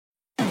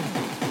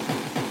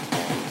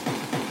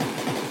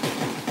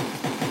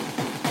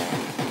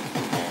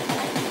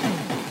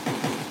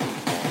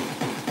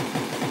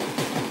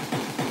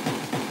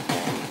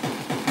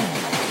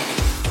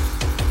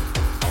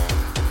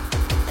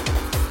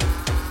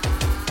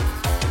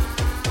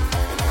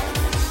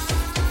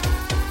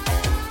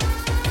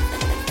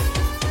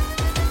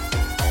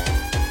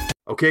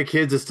Okay,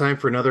 kids, it's time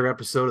for another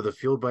episode of the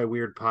Fueled by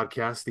Weird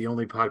podcast, the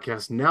only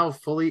podcast now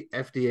fully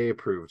FDA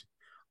approved.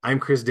 I'm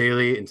Chris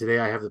Daly, and today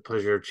I have the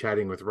pleasure of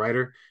chatting with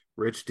writer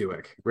Rich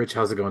Douek. Rich,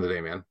 how's it going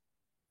today, man?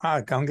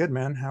 Going good,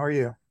 man. How are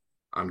you?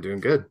 I'm doing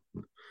good.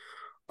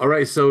 All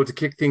right, so to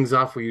kick things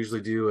off, we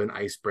usually do an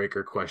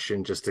icebreaker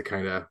question just to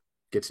kind of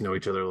get to know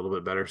each other a little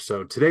bit better.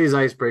 So today's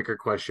icebreaker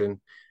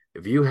question,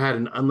 if you had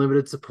an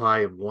unlimited supply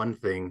of one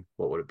thing,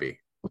 what would it be?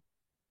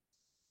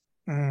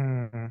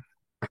 Mm,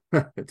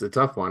 It's a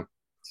tough one.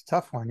 it's a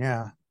tough one,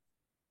 yeah.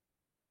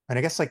 And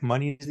I guess like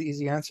money is the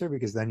easy answer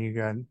because then you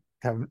can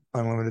have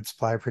unlimited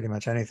supply of pretty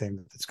much anything,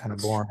 but it's kind of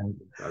That's boring.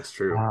 that's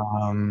true.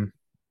 Um,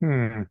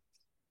 hmm,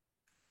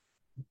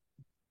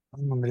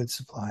 Unlimited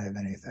supply of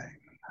anything.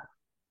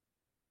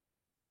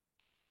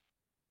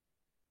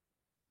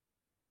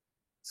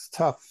 It's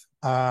tough.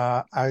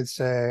 I would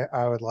say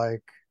I would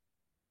like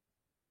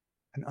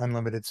an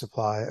unlimited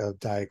supply of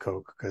Diet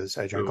Coke because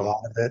I drink a Ooh,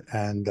 lot of it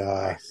and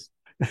nice.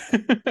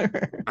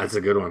 That's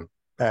a good one.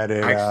 and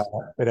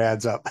Actually, it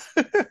adds up.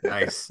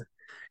 nice.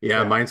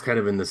 Yeah, Yeah, mine's kind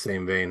of in the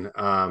same vein.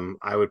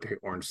 I would pick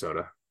orange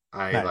soda.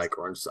 I nice. like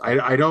orange.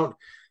 I don't.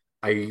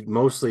 I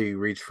mostly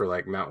reach for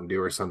like Mountain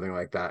Dew or something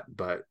like that.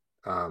 But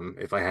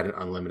if I had an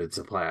unlimited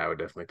supply, I would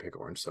definitely pick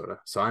orange soda.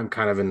 So I'm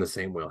kind of in the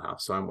same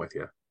wheelhouse. So I'm with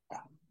you.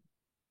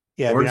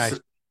 Yeah, it'd be Orange, nice.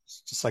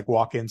 Just like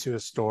walk into a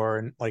store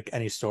and like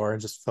any store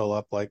and just fill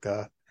up like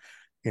a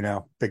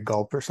big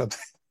gulp or something.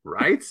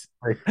 right?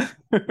 Right.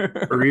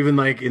 Or even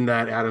like in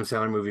that Adam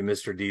Sandler movie,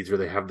 Mr. Deeds, where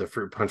they have the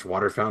fruit punch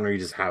water fountain, where you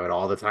just have it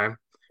all the time.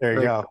 There you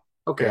Like, go.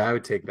 okay, Yeah. I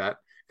would take that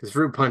because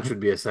fruit punch Mhm. would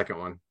be a second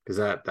one because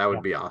that Yeah.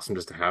 would be awesome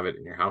just to have it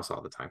in your house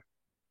all the time.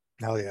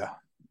 Hell yeah.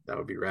 That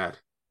would be rad.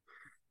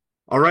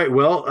 All right.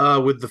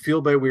 Well, with the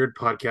Fueled by Weird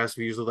podcast,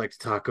 we usually like to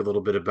talk a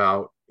little bit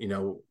about,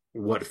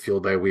 what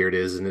Fueled by Weird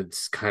is. And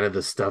it's kind of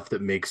the stuff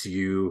that makes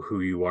you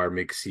who you are,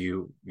 makes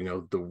you, the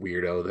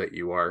weirdo that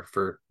you are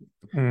for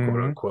quote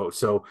hmm unquote.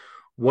 So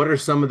what are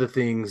some of the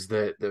things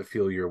that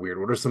feel you're weird?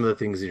 What are some of the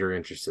things that you're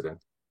interested in?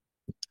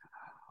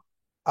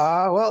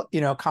 well,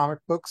 comic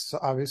books,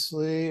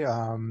 obviously.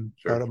 But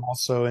Sure. I'm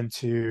also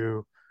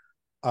into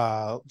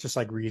just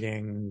like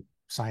reading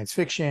science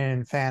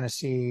fiction,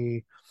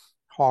 fantasy,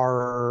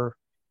 horror.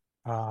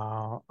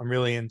 I'm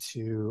really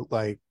into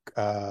like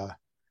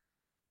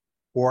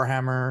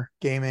Warhammer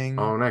gaming.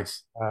 Oh,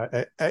 nice.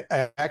 I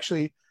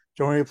actually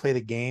don't really play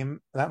the game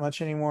that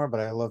much anymore, but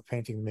I love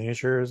painting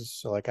miniatures.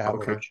 So like I have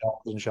Okay. like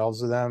shelves and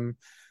shelves of them.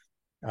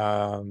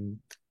 Um,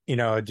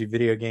 I do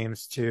video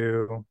games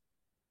too.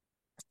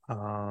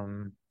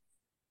 Um,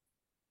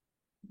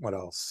 what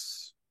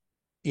else?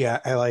 Yeah,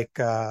 I like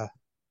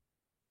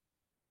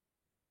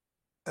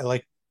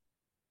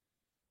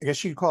I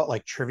guess you could call it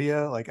like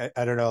trivia. Like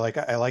I don't know, like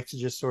I like to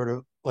just sort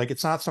of like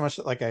it's not so much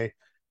that like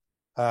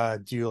I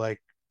do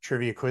like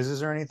trivia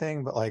quizzes or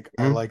anything, but like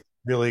I Mhm. like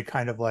really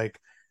kind of like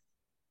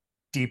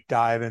deep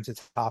dive into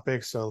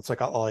topics. So it's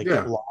like I'll like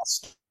get Yeah.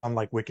 lost on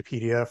like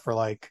Wikipedia for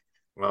like,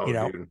 Oh, you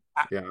know, dude.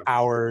 Yeah.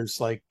 hours,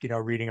 like,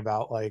 reading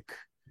about like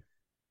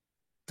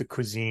the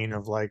cuisine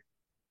of like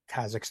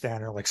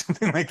Kazakhstan or like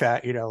something like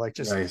that, like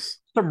just Nice.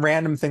 some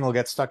random thing will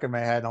get stuck in my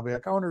head and I'll be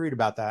like, I want to read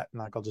about that. And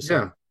like I'll just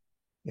like,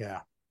 Yeah.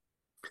 yeah.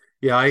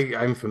 Yeah,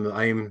 I'm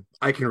familiar.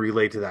 I can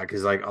relate to that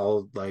because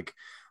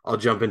I'll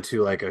jump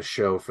into like a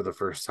show for the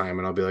first time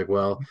and I'll be like,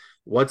 well,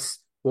 what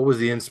was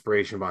the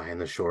inspiration behind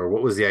the show? Or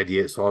what was the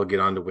idea? So I'll get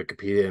onto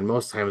Wikipedia and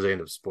most times I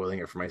end up spoiling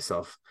it for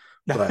myself.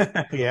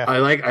 But Yeah. I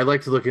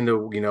like to look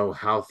into,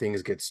 how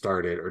things get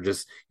started or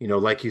just,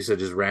 like you said,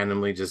 just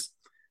randomly just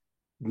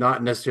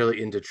not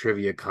necessarily into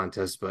trivia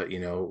contests, but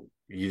you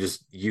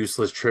just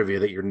useless trivia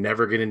that you're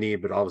never gonna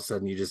need, but all of a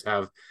sudden you just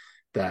have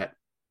that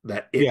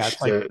that Yeah. itch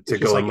It's like, to it's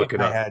just go and like in look it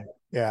my up. head.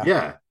 Yeah.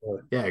 Yeah.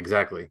 Yeah,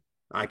 exactly.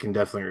 I can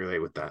definitely relate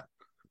with that.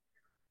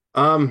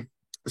 Um,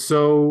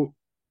 so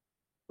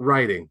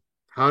writing,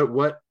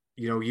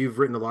 you've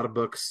written a lot of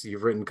books,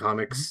 you've written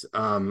comics.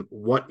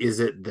 What is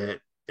it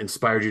that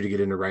inspired you to get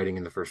into writing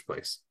in the first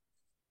place?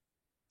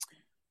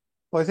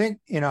 Well, I think,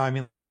 I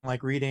mean,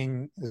 like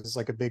reading is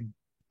like a big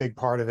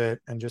part of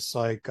it. And just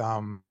like,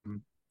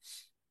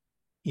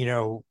 you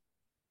know,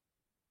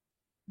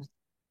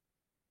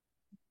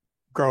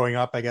 growing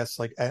up, I guess,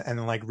 like,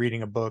 and like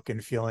reading a book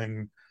and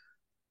feeling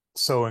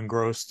so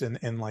engrossed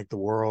in like the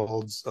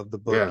worlds of the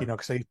book, Yeah.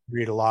 because I used to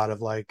read a lot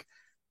of like,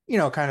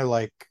 kind of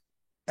like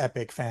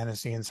epic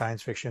fantasy and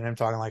science fiction. I'm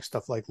talking like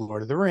stuff like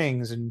Lord of the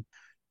Rings and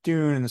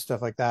Dune and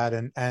stuff like that.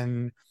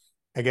 And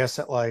I guess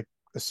at like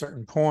a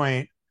certain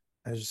point,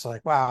 I was just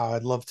like, wow,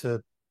 I'd love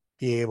to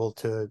be able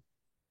to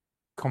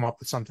come up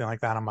with something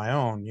like that on my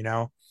own,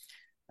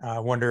 I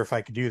wonder if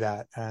I could do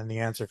that. And the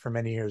answer for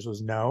many years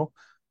was no.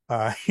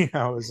 It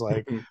was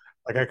like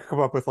I could come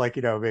up with like,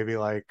 maybe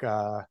like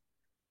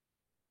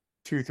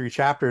 2, 3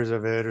 chapters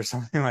of it or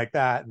something like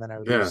that, and then I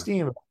would lose Yeah.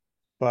 steam.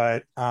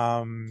 But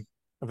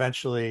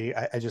eventually,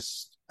 I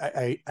just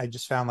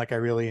found like I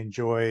really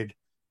enjoyed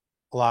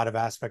a lot of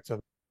aspects of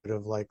it,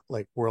 of like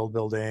world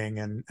building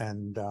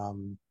and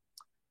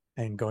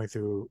going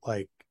through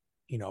like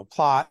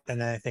plot. And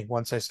then I think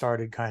once I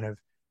started kind of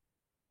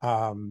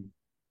um,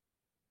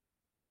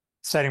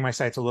 setting my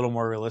sights a little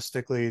more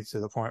realistically to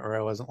the point where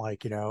I wasn't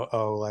like,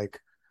 oh, like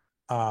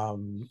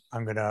I'm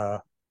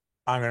gonna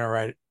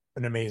write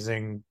an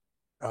amazing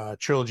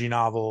trilogy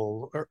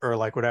novel or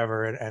like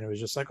whatever, and it was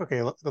just like,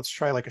 okay, let's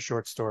try like a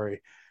short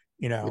story,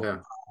 you know,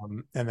 Yeah.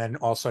 and then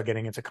also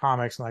getting into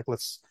comics and like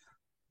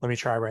let me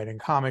try writing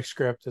comic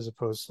script as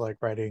opposed to like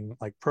writing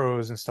like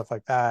prose and stuff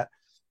like that.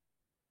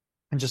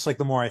 And just like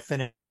the more I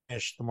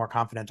finished, the more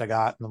confident I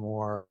got, and the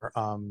more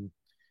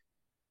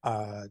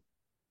uh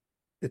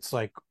it's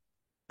like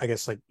I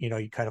guess like you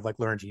kind of like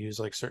learn to use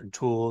like certain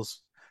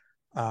tools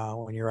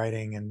when you're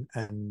writing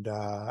and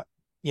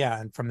yeah,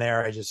 and from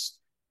there I just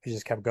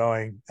kept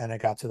going, and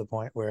it got to the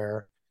point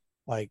where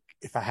like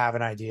if I have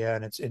an idea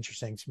and it's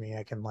interesting to me,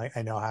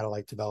 I know how to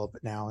like develop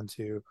it now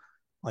into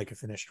like a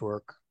finished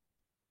work.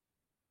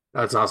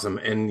 That's awesome.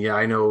 And yeah,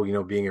 I know,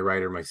 being a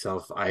writer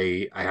myself,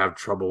 I have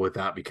trouble with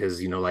that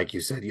because, like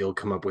you said, you'll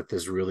come up with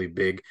this really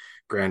big,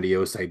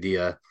 grandiose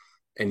idea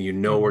and you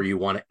know Mhm. where you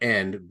want to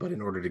end, but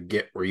in order to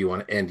get where you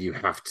want to end, you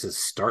have to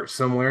start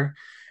somewhere.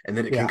 And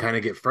then it can Yeah, kind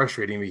of get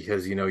frustrating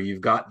because,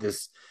 you've got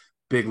this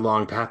big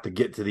long path to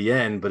get to the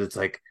end, but it's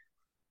like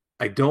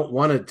I don't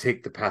want to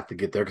take the path to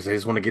get there because I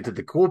just want to get to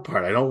the cool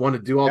part. I don't want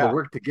to do all the yeah.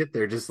 work to get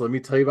there. Just let me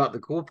tell you about the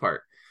cool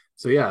part.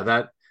 So yeah,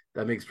 that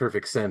makes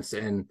perfect sense.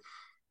 And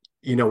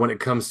when it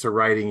comes to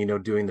writing,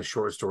 doing the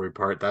short story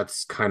part,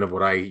 that's kind of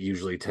what I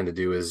usually tend to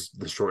do is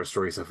the short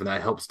story stuff. And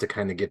that helps to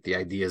kind of get the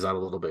ideas out a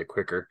little bit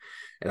quicker.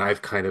 And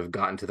I've kind of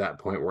gotten to that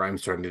point where I'm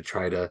starting to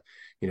try to,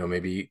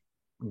 maybe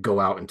go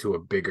out into a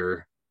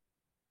bigger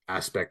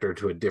aspect or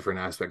to a different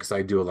aspect because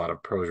I do a lot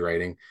of prose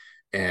writing.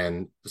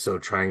 And so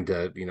trying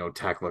to,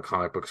 tackle a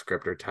comic book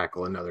script or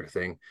tackle another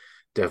thing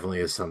definitely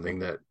is something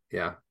that,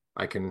 yeah,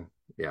 I can,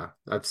 yeah,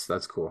 that's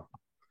cool.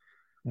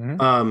 Hmm.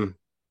 Um,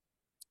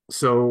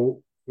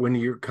 so when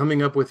you're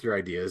coming up with your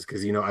ideas,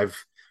 because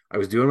I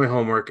was doing my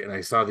homework and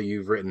I saw that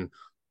you've written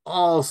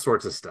all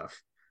sorts of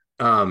stuff.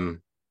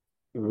 Um,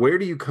 where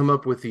do you come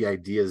up with the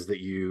ideas that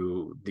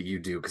you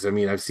do? Because I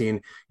mean, I've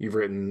seen you've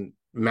written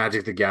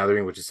Magic the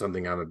Gathering, which is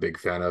something I'm a big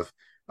fan of.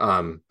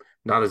 Um,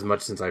 not as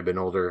much since I've been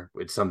older.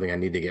 It's something I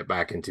need to get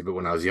back into, but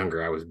when I was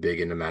younger, I was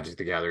big into Magic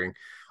the Gathering.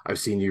 I've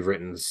seen you've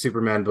written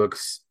Superman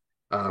books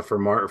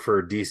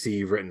for DC.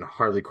 You've written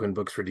Harley Quinn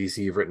books for DC.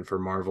 You've written for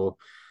Marvel.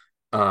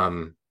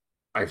 Um,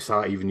 I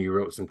saw even you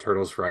wrote some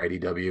turtles for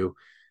IDW.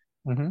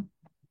 Hmm.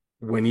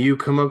 When you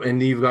come up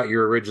and you've got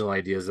your original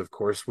ideas, of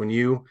course, when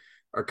you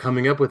are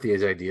coming up with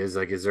these ideas,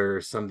 like is there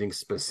something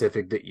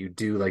specific that you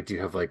do? Like, do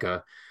you have like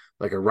a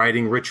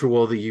writing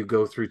ritual that you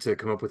go through to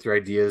come up with your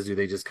ideas? Do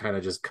they just kind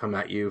of just come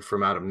at you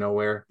from out of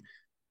nowhere?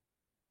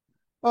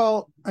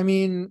 Well, I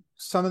mean,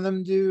 some of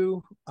them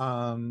do.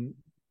 Some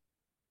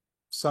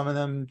of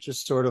them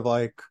just sort of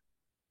like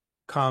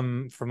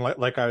come from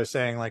like I was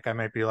saying, like I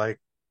might be like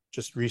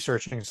just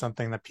researching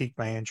something that piqued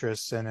my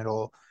interest and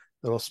it'll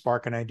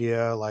spark an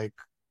idea. Like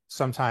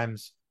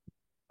sometimes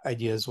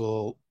ideas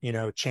will,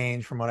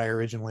 change from what I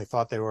originally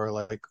thought they were.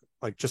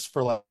 Like just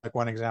for like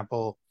one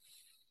example,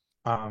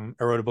 I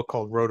wrote a book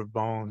called Road of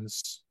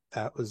Bones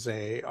that was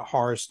a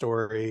horror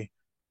story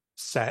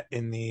set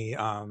in the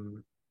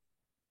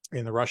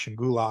Russian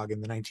Gulag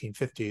in the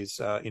 1950s.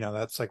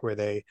 That's like where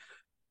they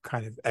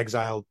kind of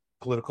exiled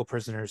political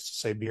prisoners to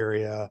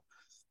Siberia,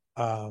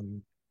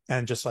 um,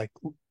 and just like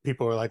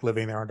people were like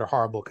living there under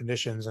horrible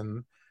conditions.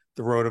 And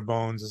the Road of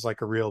Bones is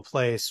like a real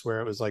place where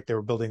it was like they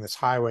were building this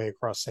highway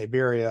across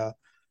Siberia,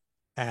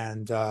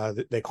 and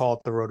they call it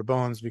the Road of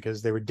Bones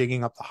because they were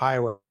digging up the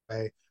highway,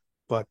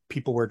 but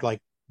people were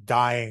like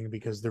dying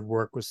because their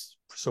work was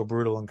so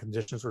brutal and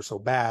conditions were so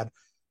bad.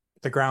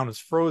 The ground was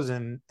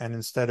frozen, and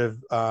instead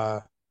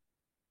of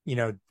you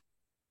know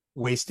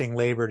wasting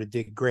labor to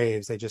dig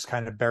graves, they just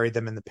kind of buried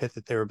them in the pit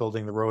that they were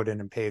building the road in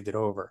and paved it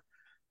over,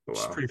 which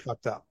is Wow. pretty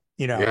fucked up.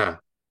 Yeah.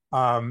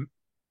 Um,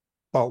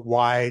 but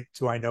why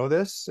do I know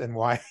this? And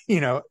why,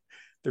 the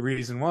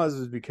reason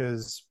was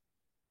because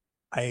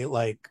I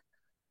like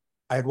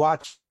I'd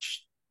watched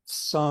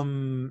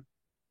some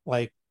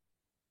like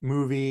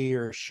movie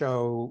or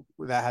show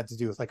that had to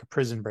do with like a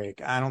prison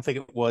break. I don't think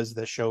it was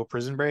the show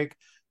Prison Break,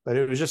 but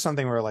it was just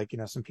something where like,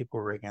 some people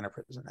were breaking out of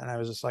prison. And I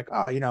was just like,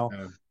 oh,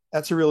 Yeah.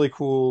 that's a really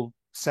cool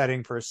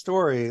setting for a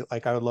story.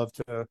 Like I would love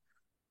to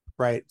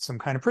write some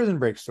kind of prison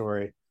break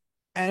story.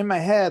 And in my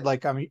head,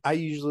 like I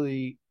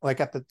usually like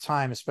at the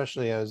time,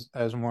 especially as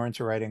more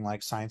into writing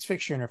like science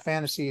fiction or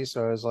fantasy.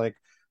 So I was like,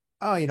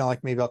 oh,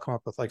 like maybe I'll come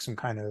up with like some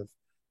kind of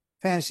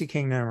fantasy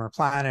kingdom or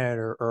planet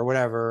or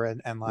whatever,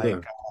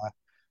 Yeah.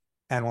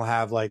 and we'll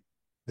have like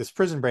this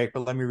prison break,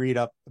 but let me read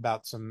up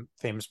about some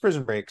famous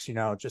prison breaks,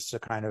 just to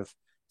kind of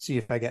see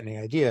if I get any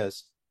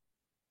ideas.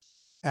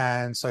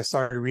 And so I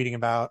started reading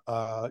about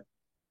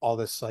all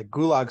this like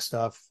gulag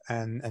stuff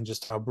and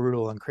just how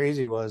brutal and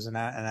crazy it was. And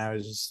I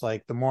was just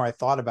like, the more I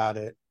thought about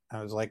it,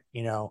 I was like,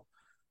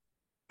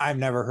 I've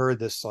never heard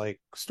this like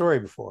story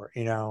before,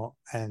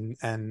 and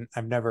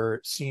I've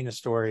never seen a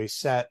story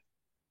set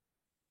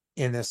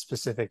in this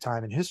specific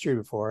time in history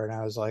before. And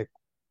I was like,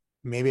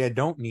 maybe I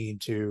don't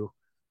need to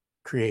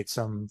create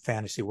some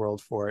fantasy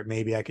world for it.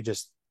 Maybe I could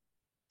just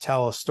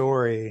tell a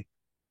story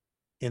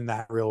in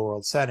that real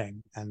world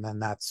setting, and then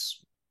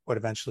that's what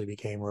eventually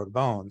became Road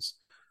Bones.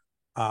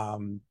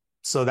 Um,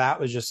 so that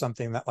was just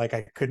something that like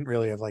I couldn't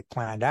really have like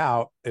planned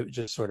out. It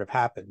just sort of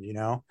happened, you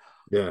know.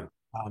 Yeah.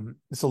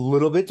 It's a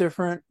little bit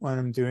different when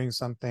I'm doing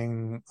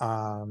something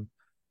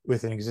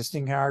with an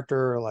existing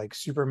character like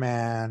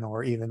Superman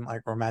or even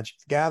like or Magic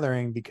the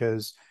Gathering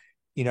because,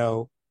 you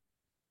know,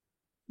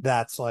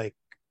 that's like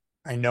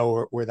I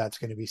know where that's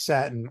going to be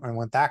set, and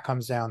what that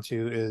comes down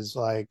to is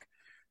like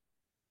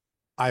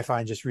I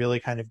find just really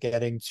kind of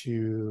getting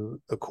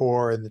to the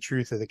core and the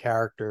truth of the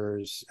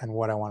characters and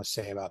what I want to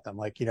say about them.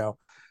 Like, you know,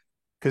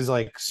 because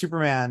like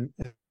Superman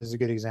is a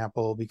good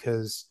example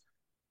because,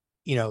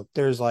 you know,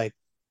 there's like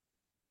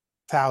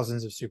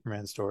thousands of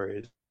Superman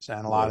stories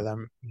and a lot Yeah. of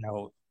them, you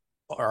know,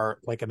 are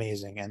like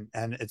amazing.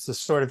 And it's the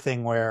sort of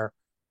thing where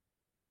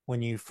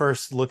when you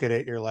first look at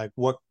it, you're like,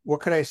 what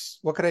could I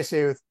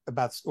say with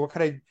about what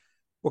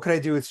could I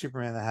do with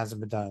Superman that hasn't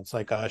been done? It's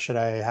like, should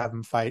I have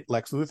him fight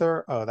Lex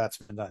Luthor? Oh, that's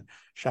been done.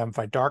 Should I have him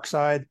fight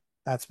Darkseid?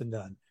 That's been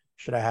done.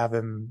 Should I have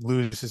him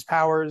lose his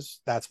powers?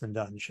 That's been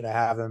done. Should I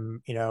have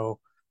him, you know,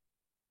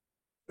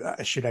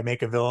 should I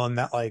make a villain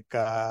that like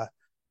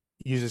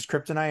uses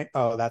kryptonite?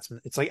 Oh, that's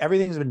it's like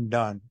everything's been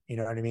done. You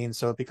know what I mean?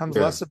 So Yeah. it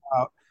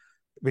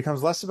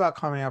becomes less about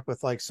coming up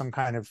with like some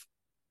kind of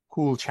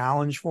cool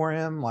challenge for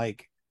him,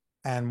 like,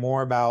 and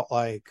more about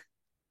like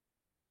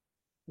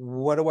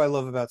what do I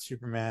love about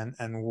Superman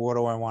and what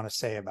do I want to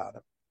say about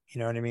him? You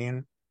know what I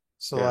mean?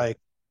 So Yeah. like,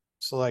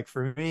 so like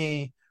for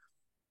me,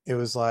 it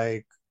was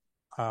like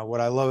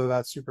what I love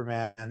about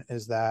Superman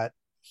is that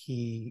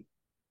he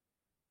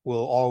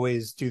will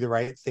always do the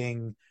right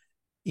thing,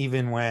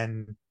 even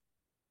when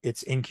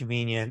it's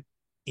inconvenient,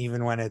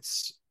 even when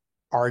it's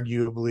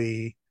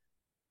arguably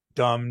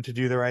dumb to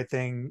do the right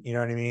thing. You know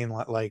what I mean?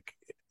 Like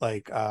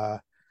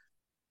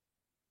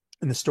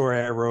in the story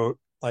I wrote,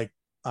 like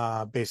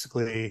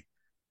basically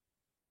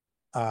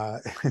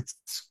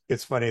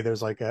it's funny.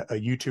 There's like a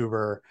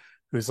YouTuber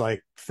who's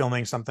like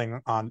filming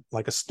something on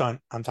like a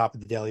stunt on top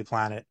of the Daily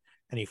Planet,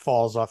 and he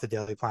falls off the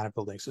Daily Planet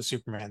building. So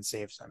Superman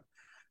saves him,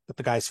 but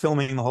the guy's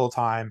filming the whole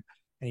time,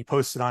 and he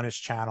posts it on his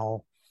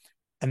channel,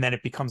 and then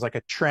it becomes like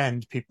a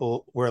trend.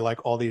 People where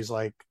like all these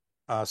like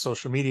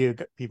social media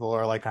people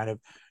are like kind of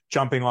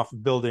jumping off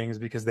of buildings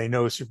because they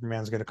know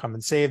Superman's going to come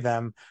and save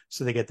them.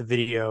 So they get the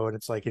video, and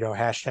it's like, you know,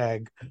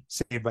 hashtag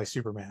Saved by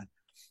Superman.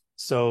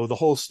 So the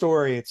whole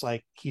story, it's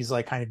like he's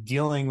like kind of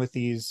dealing with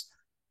these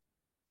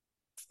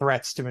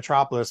threats to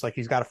Metropolis. Like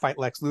he's got to fight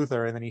Lex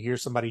Luthor, and then he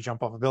hears somebody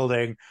jump off a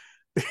building,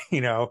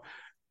 you know,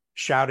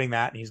 shouting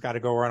that, and he's got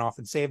to go run off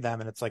and save them.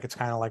 And it's like it's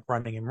kind of like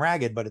running him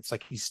ragged, but it's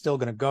like he's still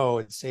going to go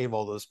and save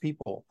all those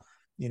people,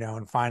 you know.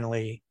 And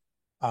finally,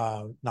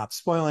 not to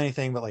spoil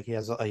anything, but like he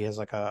has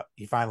like a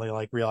he finally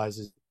like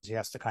realizes he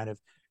has to kind of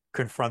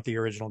confront the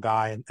original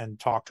guy and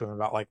talk to him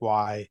about like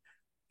why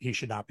he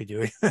should not be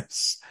doing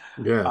this.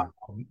 Yeah.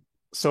 Um,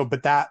 so,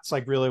 but that's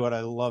like really what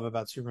I love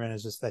about Superman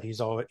is just that he's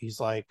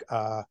like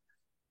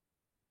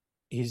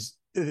he's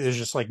there's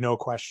just like no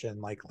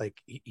question like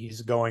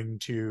he's going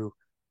to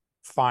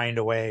find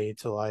a way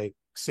to like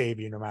save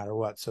you no matter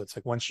what. So it's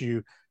like once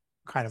you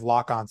kind of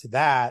lock onto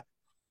that,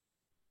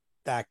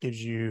 that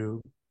gives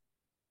you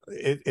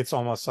it's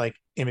almost like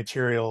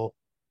immaterial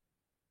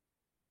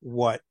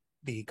what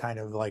the kind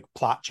of like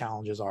plot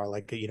challenges are.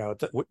 Like, you know,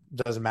 it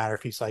doesn't matter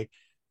if he's like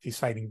if he's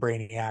fighting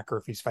Brainiac or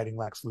if he's fighting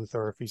Lex Luthor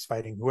or if he's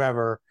fighting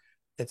whoever.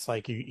 It's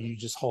like you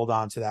just hold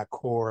on to that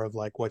core of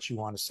like what you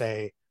want to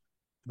say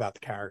about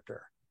the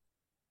character.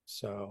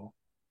 So,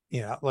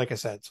 you know, like I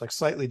said, it's like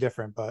slightly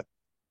different, but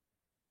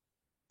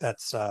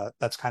that's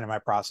kind of my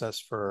process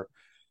for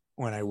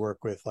when I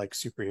work with like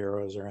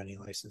superheroes or any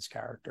licensed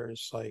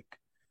characters. Like,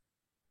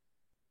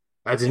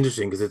 That's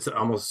interesting because it's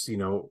almost,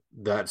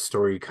 that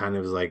story kind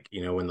of is like,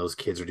 when those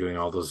kids are doing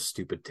all those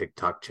stupid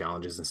TikTok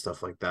challenges and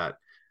stuff like that.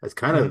 That's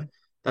kind of mhm,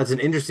 that's an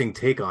interesting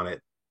take on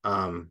it.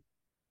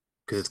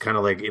 Because it's kind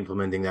of like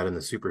implementing that in the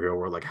superhero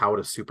world. Like, how would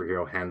a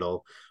superhero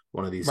handle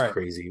one of these right,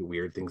 crazy,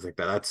 weird things like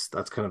that?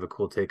 That's kind of a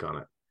cool take on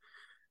it.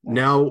 right,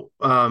 Now,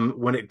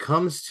 when it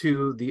comes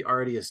to the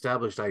already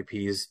established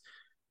IPs,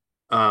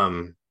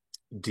 um,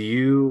 do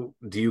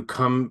you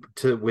come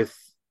to with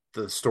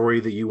the story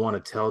that you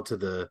want to tell to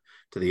the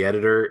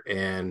editor,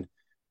 and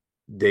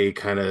they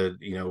kind of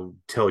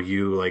tell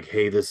you like,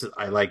 hey, this is,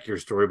 I like your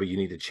story, but you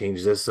need to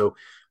change this. So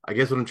I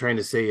guess what I'm trying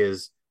to say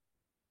is,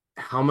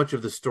 how much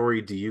of the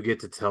story do you get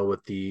to tell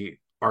with the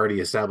already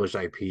established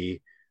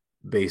IP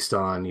based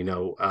on,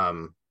 what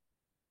am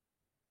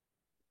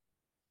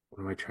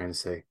I trying to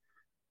say?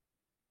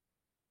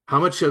 How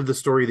much of the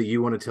story that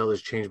you want to tell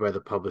is changed by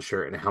the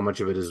publisher, and how much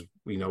of it is,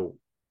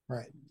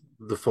 right.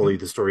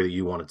 the story that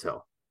you want to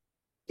tell?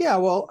 Yeah,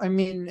 well, I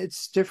mean,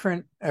 it's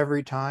different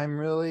every time,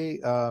 really.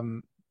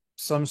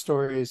 Some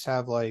stories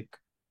have like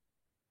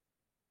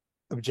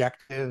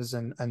objectives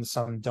and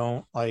some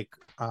don't. Like,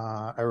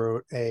 I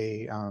wrote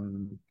a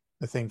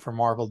thing for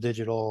Marvel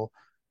Digital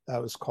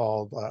that was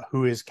called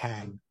 "Who is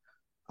Kang?"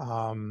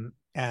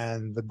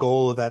 And the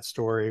goal of that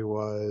story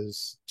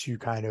was to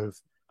kind of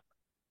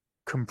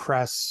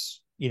compress,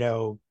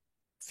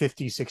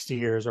 50, 60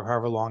 years or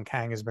however long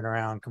Kang has been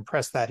around,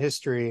 compress that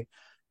history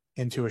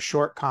into a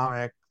short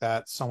comic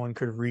that someone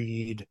could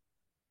read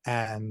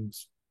and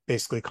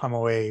basically come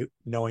away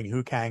knowing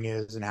who Kang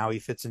is and how he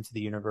fits into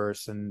the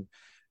universe. And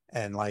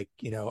like,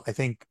 I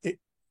think it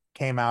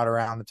came out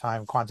around the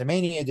time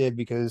Quantumania did,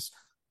 because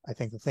I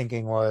think the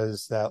thinking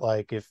was that,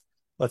 like, if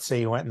let's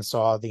say you went and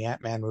saw the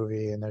Ant-Man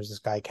movie and there's this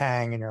guy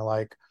Kang and you're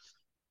like,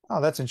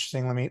 oh, that's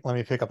interesting, let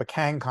me pick up a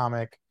Kang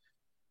comic,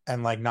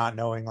 and like not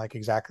knowing like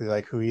exactly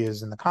like who he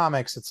is in the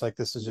comics, it's like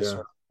this is just Yeah.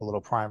 sort of a little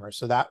primer.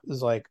 So that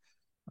was like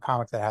a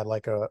comic that had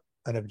like a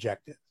an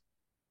objective.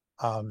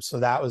 So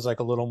that was like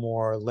a little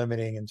more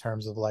limiting in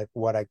terms of like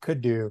what I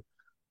could do.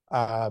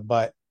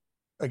 But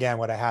again,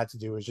 what I had to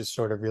do was just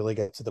sort of really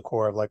get to the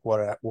core of like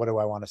what do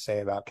I want to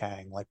say about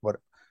Kang? Like what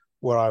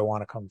do I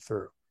want to come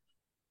through?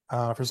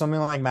 For something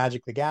like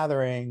Magic the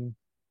Gathering,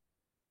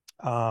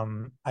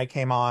 I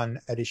came on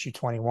at issue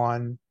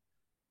 21.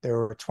 There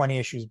were 20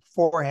 issues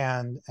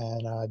beforehand,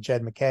 and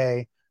Jed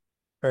McKay,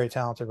 very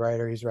talented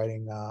writer, he's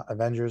writing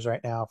Avengers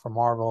right now for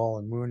Marvel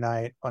and Moon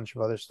Knight, a bunch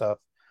of other stuff.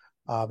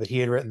 But he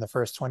had written the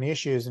first 20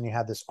 issues, and he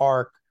had this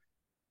arc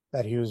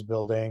that he was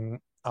building.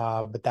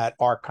 But that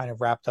arc kind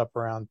of wrapped up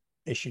around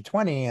issue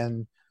 20.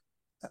 And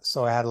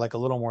so I had like a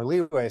little more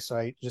leeway. So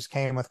I just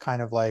came with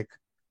kind of like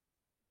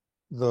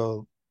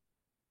the,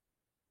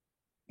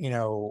 you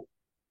know,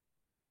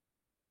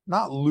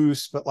 not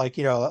loose, but like,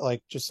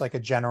 like just like a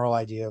general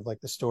idea of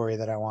like the story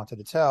that I wanted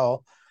to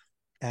tell.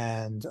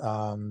 And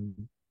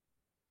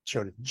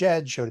showed it to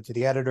Jed, showed it to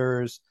the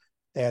editors.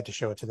 They had to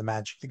show it to the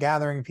Magic the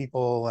Gathering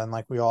people. And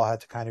like we all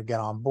had to kind of get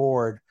on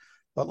board.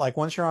 But like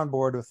once you're on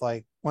board with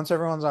like, once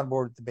everyone's on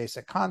board with the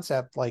basic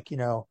concept, like,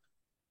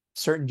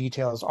 certain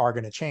details are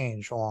going to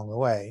change along the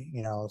way,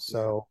 Yeah.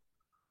 so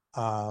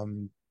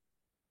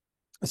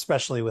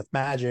especially with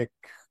Magic,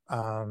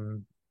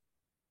 um,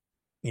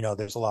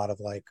 there's a lot of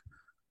like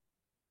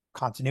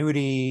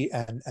continuity,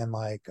 and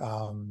like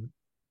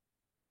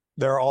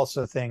there are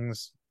also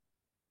things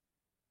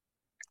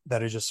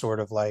that are just sort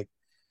of like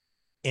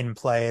in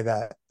play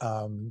that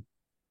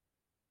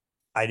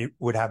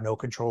would have no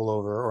control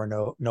over,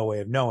 or no way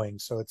of knowing.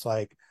 So it's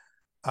like,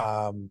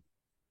 um,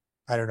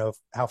 I don't know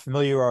how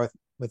familiar you are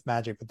with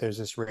Magic, but there's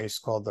this race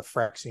called the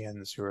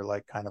Phyrexians, who are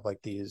like kind of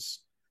like these.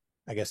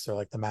 I guess they're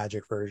like the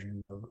Magic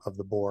version of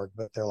the Borg,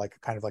 but they're like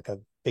kind of like a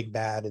big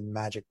bad in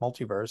Magic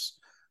multiverse.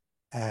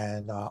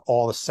 And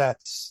all the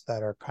sets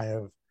that are kind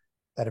of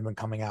that have been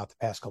coming out the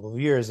past couple of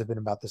years have been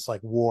about this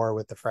like war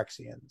with the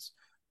Phyrexians.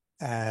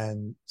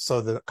 And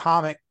so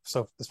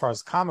so as far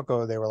as the comic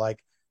go, they were like,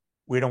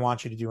 we don't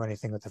want you to do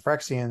anything with the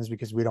Phyrexians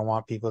because we don't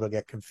want people to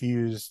get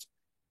confused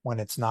when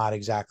it's not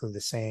exactly the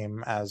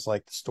same as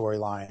like the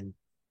storyline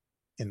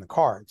in the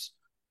cards.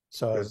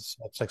 So Okay. it's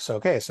like, so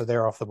okay, so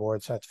they're off the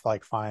board. So I have to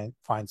like find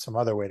some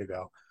other way to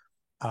go.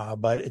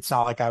 But it's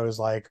not like I was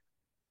like,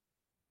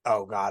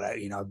 oh God,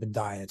 I've been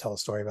dying to tell a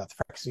story about the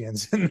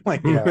Phyrexians and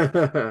like,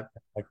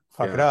 like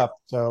fuck it Yeah. up.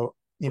 So,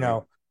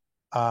 Right.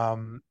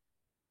 um,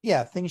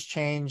 yeah, things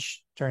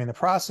change during the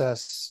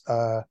process.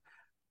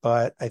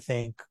 But I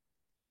think,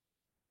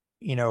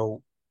 you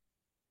know,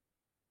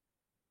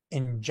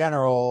 in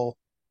general,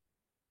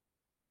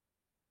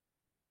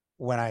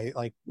 when I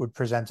like would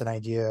present an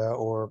idea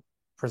or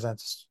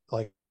present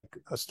like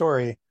a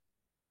story,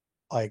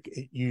 like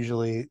it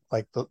usually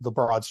like the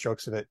broad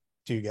strokes of it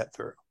do get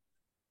through,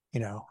 you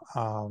know.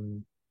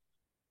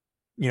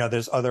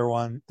 There's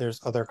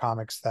other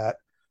comics that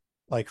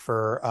like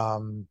for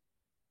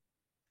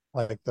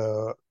like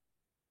the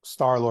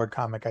Star Lord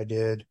comic I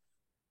did,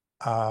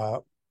 uh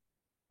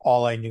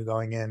all I knew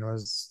going in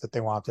was that they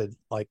wanted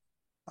like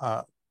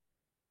uh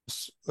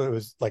it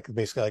was like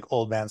basically like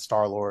old man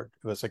Star Lord.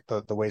 It was like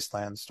the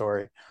Wasteland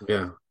story.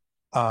 Yeah.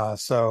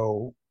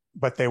 So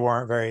but there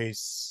weren't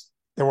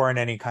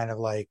any kind of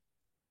like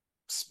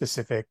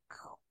specific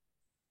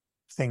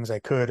things I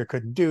could or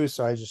couldn't do.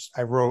 So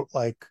I wrote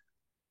like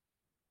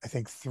I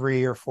think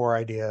three or four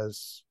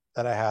ideas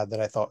that I had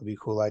that I thought would be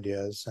cool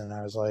ideas. And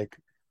I was like,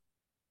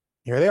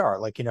 here they are.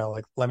 Like,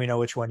 like let me know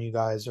which one you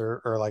guys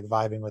are like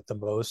vibing with the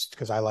most,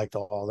 because I liked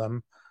all of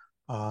them.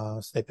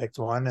 So they picked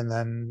one, and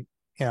then,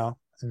 and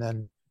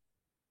then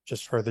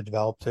just further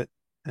developed it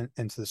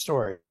into the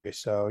story.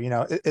 So,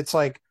 it's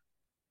like,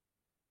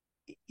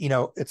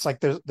 it's like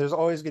there's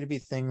always going to be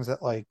things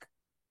that like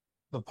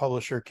the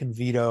publisher can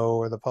veto,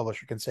 or the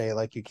publisher can say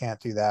like you can't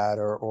do that,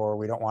 or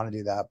we don't want to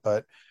do that.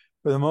 But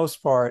for the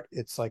most part,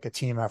 it's like a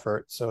team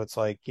effort. So it's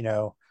like,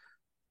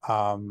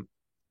 um,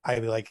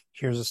 I'd be like,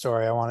 here's a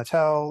story I want to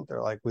tell.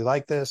 They're like, we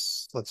like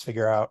this. Let's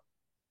figure out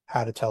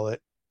how to tell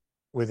it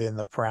within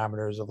the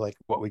parameters of like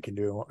what we can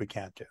do and what we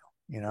can't do,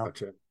 you know?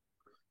 Gotcha.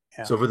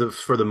 Yeah. So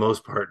for the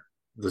most part,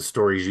 the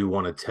stories you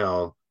want to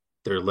tell,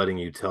 they're letting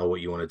you tell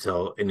what you want to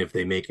tell, and if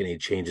they make any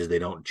changes, they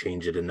don't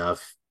change it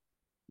enough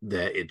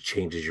that it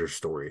changes your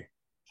story,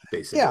 Yeah.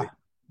 basically.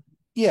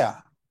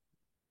 Yeah.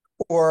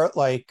 Or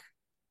like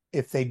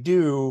if they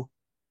do,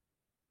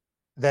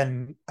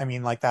 then I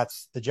mean, like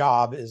that's the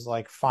job, is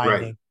like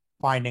Right.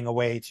 finding a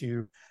way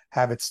to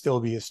have it still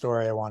be a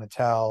story I want to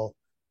tell,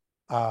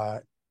 uh,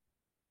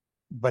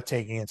 but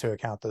taking into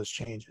account those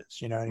changes.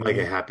 You know what I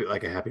mean?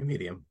 Like a happy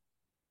medium.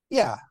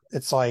 Yeah,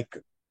 it's like,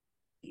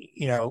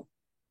 you know,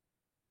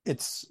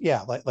 it's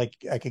yeah, like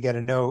I could get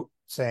a note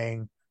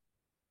saying,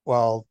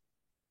 well,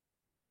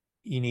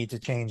 you need to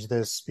change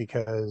this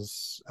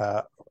because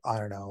I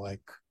don't know,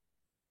 like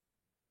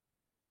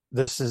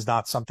this is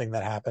not something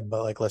that happened,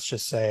 but like let's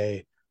just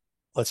say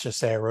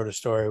I wrote a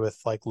story with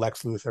like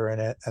Lex Luthor in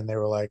it, and they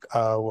were like,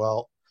 oh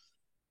well,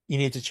 you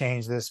need to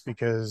change this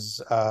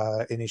because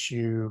in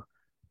issue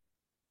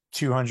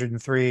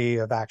 203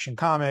 of Action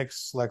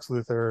Comics, Lex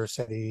Luthor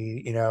said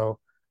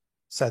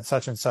said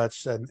such and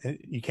such, and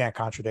you can't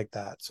contradict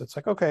that. So it's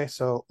like, okay,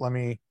 so let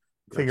me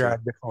figure out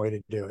Gotcha. a different way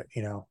to do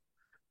it,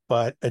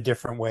 but a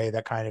different way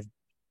that kind of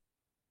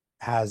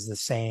has the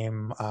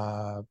same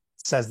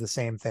says the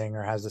same thing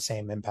or has the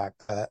same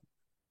impact that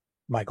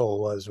my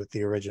goal was with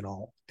the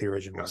original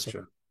scene.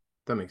 Gotcha.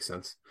 That makes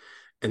sense.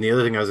 And the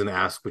other thing I was going to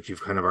ask, which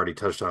you've kind of already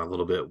touched on a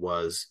little bit,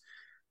 was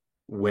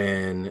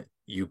when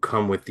you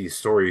come with these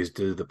stories,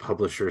 do the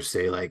publishers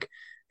say like,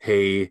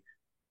 "Hey,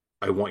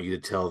 I want you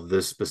to tell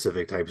this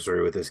specific type of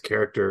story with this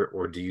character,"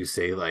 or do you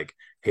say like,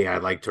 "Hey,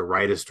 I'd like to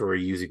write a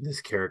story using this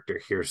character.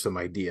 Here's some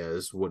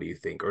ideas. What do you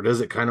think?" Or does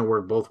it kind of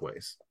work both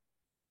ways?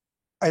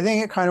 I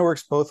think it kind of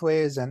works both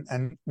ways,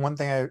 and one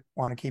thing I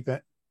want to keep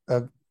it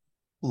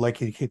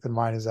like you to keep in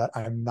mind is that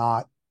I'm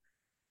not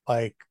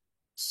like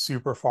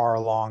super far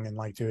along in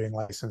like doing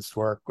licensed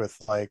work with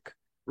like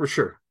For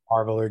sure.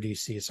 Marvel or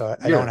DC, so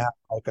I don't Yeah. have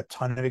like a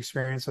ton of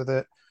experience with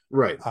it.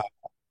 Right. Uh,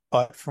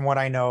 but from what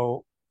I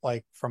know,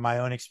 like from my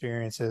own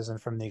experiences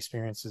and from the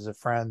experiences of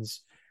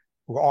friends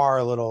who are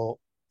a little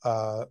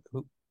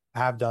who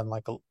have done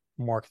like a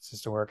more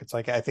consistent work, it's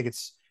like I think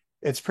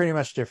it's pretty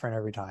much different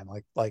every time.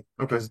 Like Okay.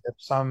 because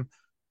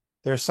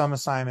there's some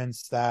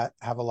assignments that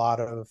have a lot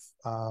of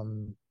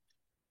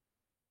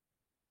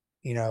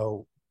you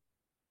know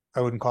I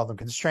wouldn't call them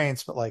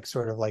constraints, but like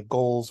sort of like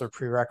goals or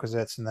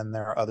prerequisites, and then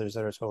there are others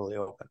that are totally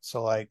open.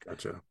 So like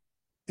Gotcha.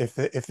 if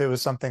it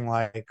was something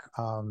like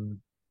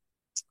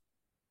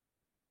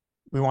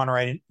we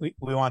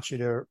want you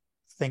to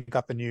think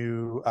up a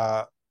new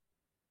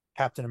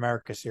Captain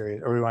America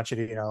series, or we want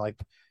you to like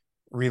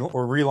we're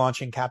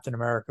relaunching Captain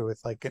America with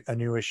like a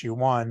new issue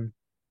one.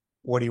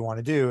 What do you want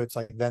to do? It's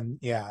like then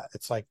yeah,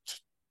 it's like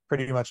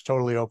pretty much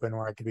totally open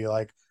where I could be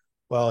like,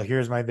 well,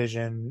 here's my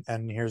vision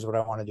and here's what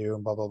I want to do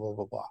and blah blah blah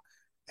blah blah.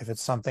 If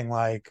it's something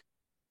like,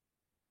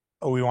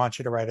 oh, we want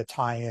you to write a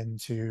tie-in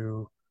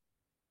to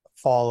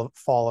Fall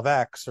of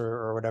X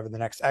or whatever the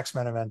next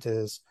X-Men event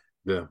is,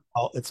 Yeah.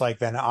 it's like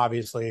then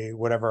obviously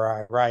whatever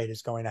I write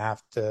is going to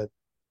have to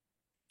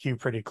hew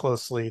pretty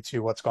closely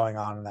to what's going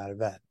on in that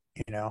event,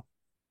 you know?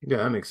 Yeah,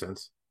 that makes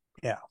sense.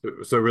 Yeah.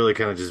 So it really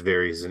kind of just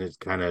varies, and it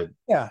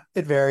Yeah,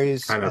 it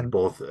varies, kind of and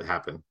both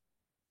happen.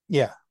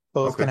 yeah,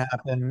 both can Okay.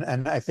 happen.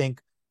 And I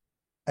think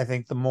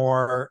the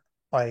more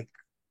like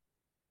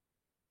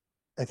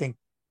I think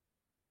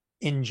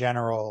in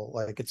general,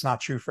 like it's not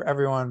true for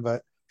everyone,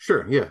 but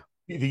Sure. Yeah.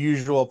 the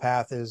usual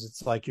path is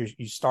it's like you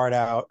start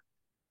out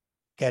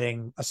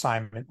getting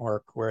assignment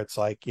work where it's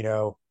like,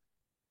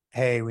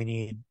 hey, we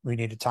need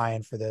a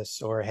tie-in for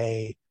this, or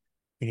hey,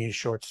 we need a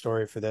short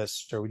story for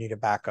this, or we need a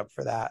backup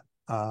for that.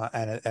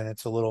 And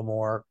it's a little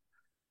more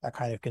that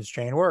kind of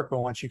constrained work. But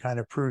once you kind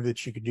of prove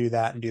that you could do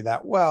that and do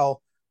that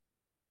well,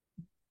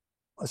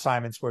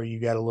 assignments where you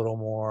get a little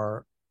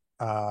more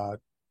uh,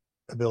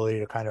 ability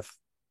to kind of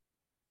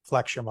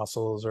flex your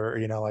muscles, or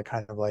like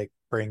kind of like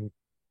bring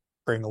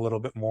a little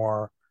bit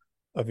more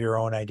of your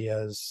own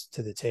ideas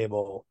to the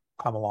table,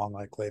 come along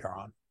like later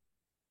on.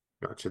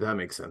 Gotcha. That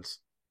makes sense.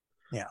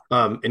 Yeah.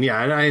 And yeah,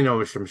 I know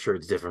I'm sure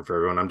it's different for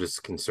everyone. I'm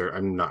just concerned.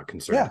 I'm not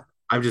concerned. Yeah.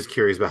 I'm just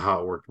curious about how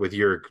it worked with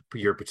your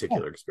Yeah.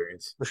 particular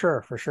experience. For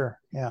sure. For sure.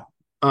 Yeah.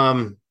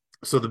 Um,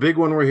 so the big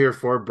one we're here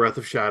for, Breath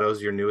of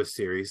Shadows, your newest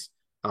series.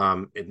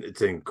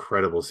 It's an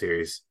incredible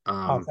series.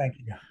 Oh, thank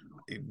you.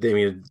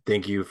 Damien,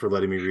 thank you for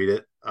letting me read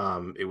it.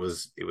 It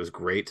was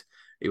great.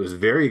 It was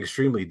very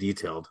extremely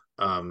detailed.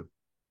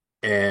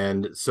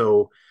 And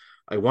so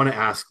I want to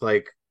ask,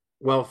 like,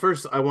 well,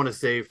 first I want to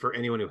say for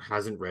anyone who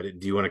hasn't read it,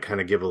 do you want to kind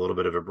of give a little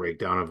bit of a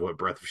breakdown of what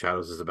Breath of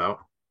Shadows is about?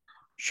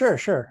 Sure.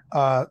 Sure.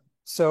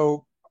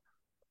 So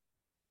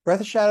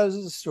Breath of Shadows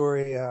is a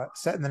story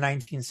set in the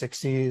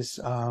 1960s.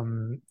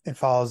 It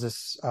follows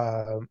this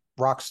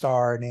rock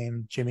star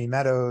named Jimmy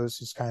Meadows,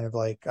 who's kind of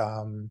like,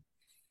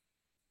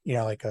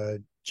 like a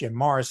Jim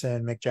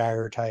Morrison, Mick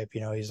Jagger type.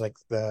 He's like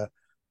the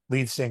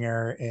lead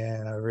singer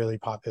in a really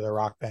popular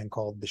rock band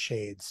called The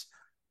Shades.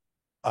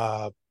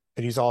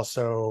 But he's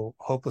also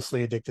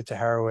hopelessly addicted to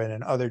heroin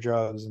and other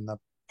drugs and the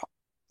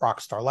rock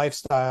star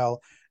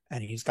lifestyle.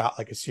 And he's got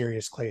like a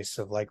serious case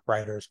of like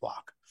writer's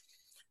block.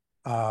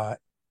 Uh,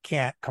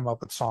 can't come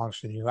up with songs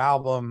for the new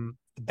album.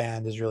 The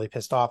band is really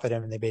pissed off at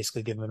him, and they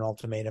basically give him an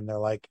ultimatum. They're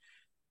like,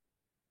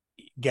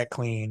 "Get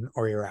clean,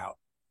 or you're out."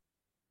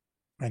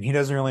 And he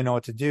doesn't really know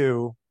what to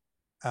do.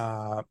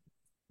 Uh,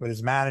 but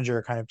his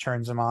manager kind of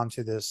turns him on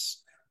to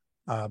this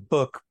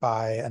book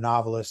by a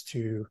novelist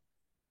who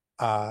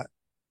uh,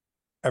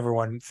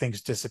 everyone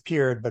thinks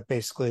disappeared, but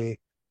basically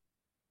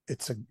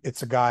it's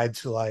a guide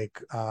to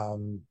like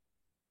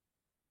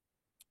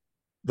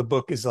the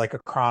book is like a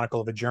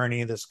chronicle of a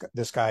journey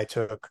this guy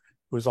took,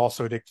 who was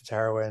also addicted to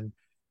heroin,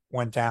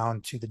 went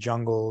down to the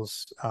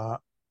jungles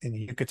in the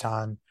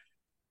Yucatan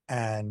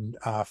and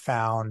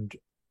found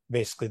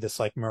basically this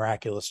like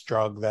miraculous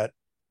drug that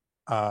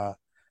uh,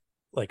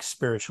 like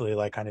spiritually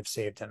like kind of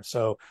saved him.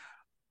 So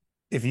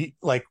if you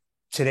like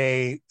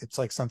today, it's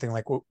like something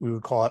like what we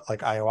would call it like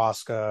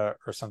ayahuasca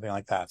or something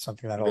like that,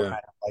 something that'll Yeah.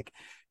 kind of like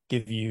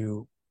give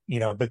you,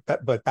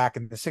 but back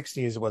in the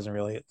 60s, it wasn't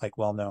really like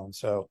well known.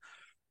 So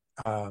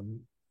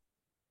um,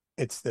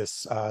 it's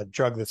this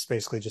drug that's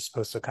basically just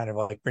supposed to kind of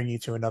like bring you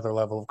to another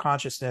level of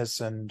consciousness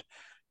and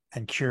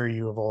cure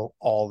you of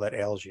all that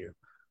ails you.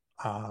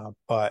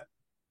 But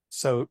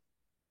so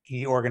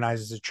he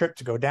organizes a trip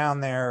to go down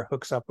there,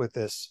 hooks up with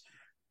this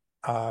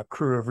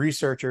crew of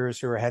researchers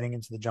who are heading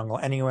into the jungle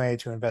anyway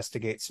to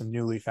investigate some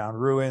newly found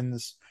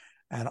ruins,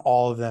 and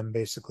all of them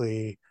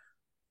basically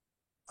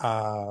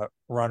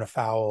run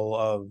afoul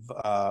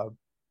of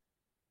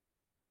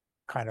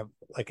kind of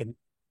like a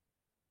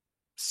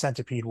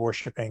centipede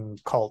worshipping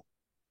cult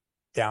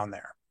down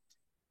there.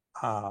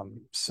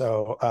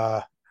 So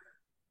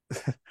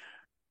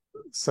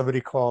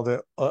somebody called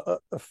it a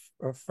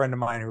friend of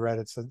mine who read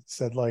it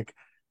said like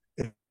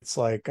it's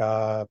like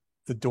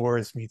the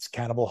Doors meets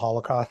Cannibal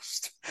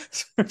Holocaust,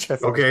 which I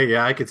thought was Okay.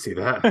 Yeah, I could see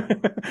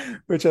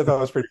that. which I thought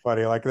was pretty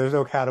funny. Like, there's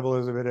no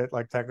cannibalism in it,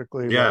 like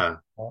technically, Yeah.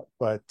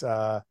 but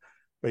uh,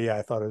 but yeah,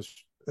 I thought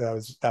that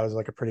was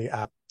like a pretty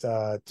apt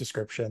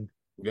description.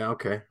 Yeah.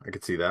 Okay. I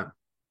could see that.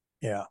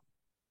 Yeah,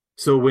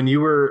 So when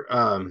you were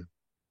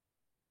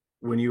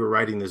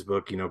writing this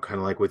book, kind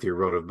of like with your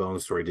Road of Bone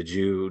story, did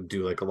you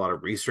do like a lot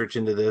of research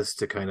into this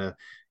to kind of,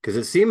 because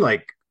it seemed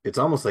like it's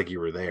almost like you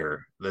were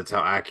there. That's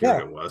how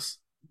accurate yeah, it was.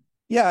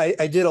 yeah.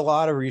 I did a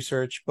lot of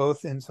research,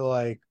 both into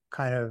like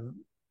kind of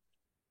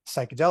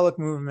psychedelic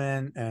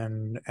movement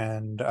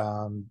and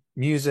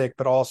music,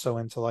 but also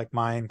into like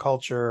Mayan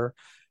culture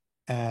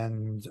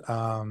and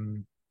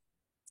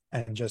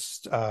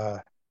just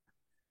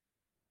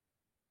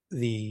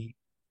the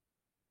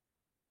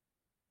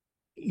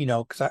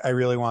because I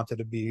really wanted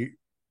to be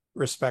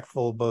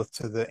respectful both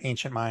to the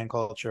ancient Mayan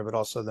culture, but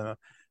also the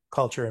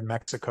culture in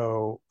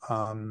Mexico,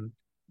 during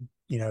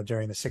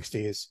the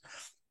 60s.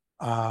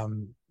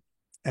 Um,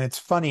 and it's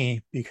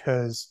funny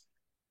because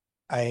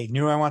I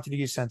knew I wanted to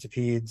use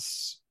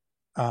centipedes,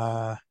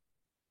 uh,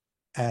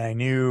 and I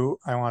knew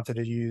I wanted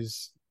it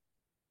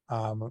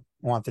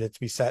to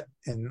be set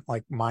in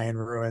like Mayan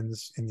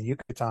ruins in the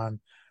Yucatan.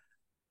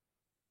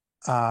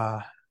 Uh,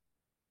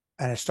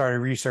 and I started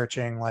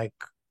researching like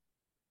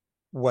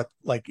what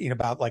like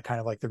about like kind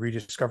of like the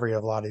rediscovery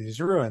of a lot of these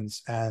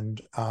ruins,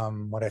 and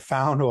what I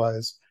found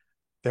was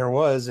there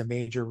was a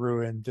major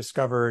ruin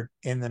discovered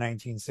in the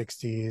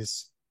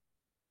 1960s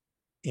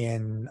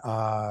in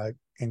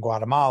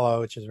Guatemala,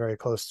 which is very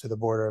close to the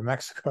border of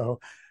Mexico,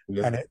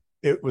 Yeah. and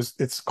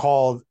it's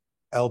called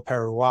El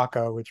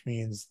Peruaca, which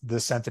means the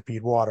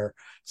centipede water.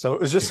 So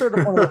it was just sort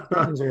of one of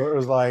those things where it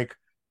was like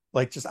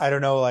just I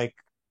don't know, like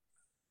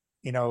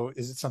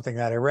is it something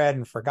that I read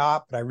and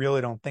forgot? But I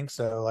really don't think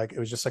so. Like it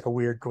was just like a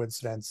weird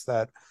coincidence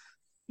that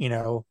you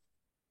know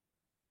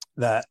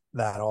that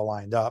all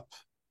lined up.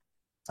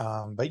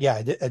 But yeah,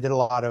 I did a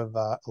lot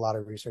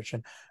of research,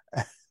 and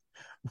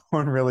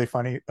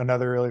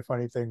another really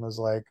funny thing was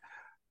like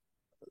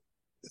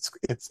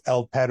it's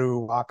El Peru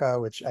Waka,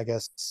 which I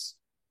guess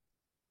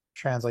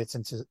translates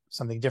into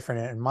something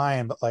different in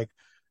Mayan, but like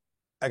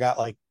I got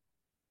like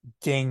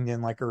dinged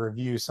in like a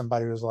review.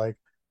 Somebody was like,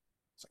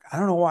 I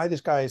don't know why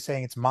this guy is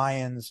saying it's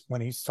Mayans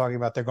when he's talking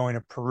about they're going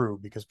to Peru,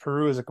 because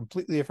Peru is a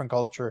completely different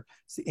culture.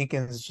 It's the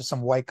Incans, it's just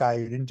some white guy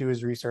who didn't do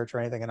his research or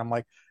anything. And I'm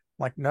like,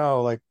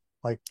 no, like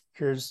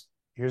here's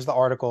the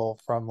article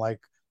from like,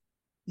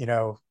 you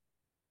know,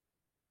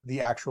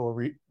 the actual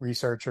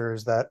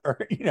researchers that are,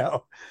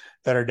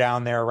 that are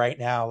down there right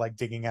now, like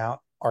digging out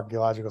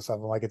archaeological stuff.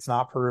 I'm like, it's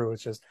not Peru.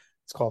 It's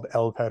called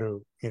El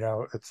Peru.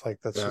 It's like,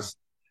 that's Yeah.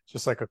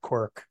 just like a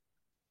quirk.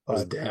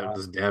 Those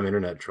But damn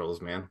internet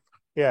trolls, man.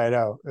 yeah, I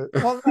know.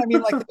 Well, I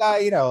mean, like the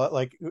guy,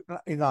 like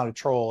he's not a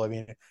troll. I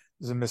mean,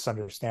 there's a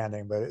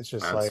misunderstanding, but it's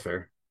just That's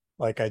fair.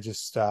 like I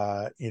just,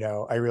 I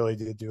really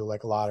did do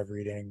like a lot of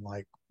reading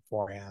like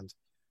beforehand.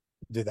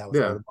 Did that with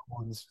Lord Yeah. of the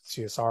Bones,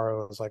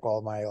 CSR was like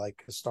all my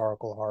like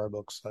historical horror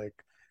books. Like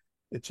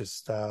it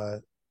just,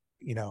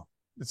 you know,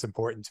 it's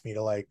important to me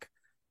to like,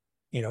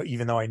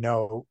 even though I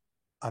know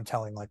I'm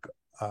telling like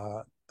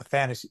a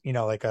fantasy,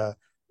 like a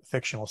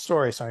fictional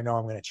story, so I know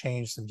I'm going to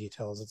change some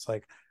details. It's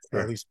like I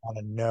at Sure. least want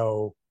to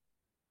know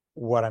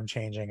what I'm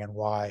changing and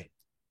why,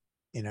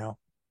 you know?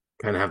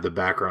 Kind of have the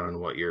background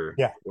on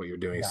Yeah, what you're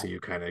doing, so exactly. you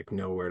kind of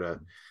know where to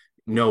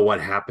know what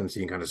happens, so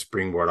you can kind of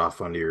springboard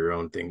off onto your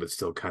own thing, but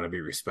still kind of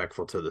be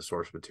respectful to the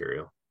source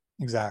material.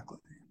 Exactly.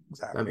 That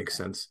Exactly. makes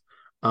sense.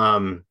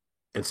 Um,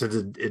 and since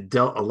it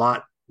dealt a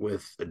lot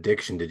with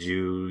addiction, did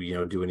you,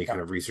 do any Yeah.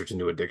 kind of research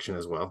into addiction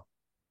as well?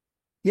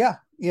 Yeah,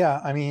 yeah.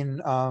 I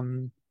mean, I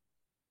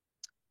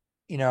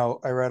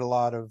read a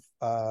lot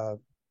of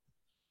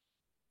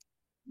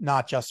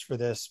not just for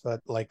this,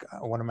 but like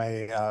one of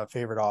my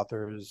favorite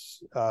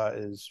authors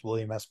is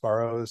William S.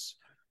 Burroughs,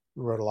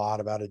 who wrote a lot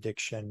about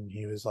addiction.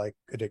 He was like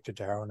addicted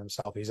to heroin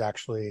himself. He's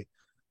actually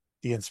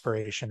the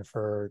inspiration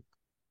for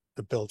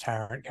the Bill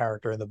Tarrant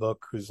character in the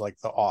book, who's like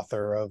the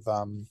author of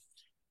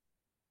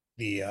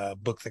the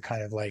book that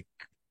kind of like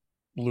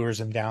lures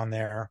him down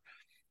there.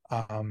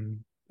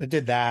 I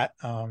did that.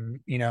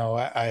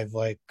 I've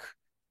like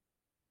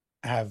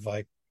have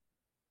like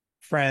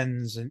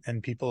friends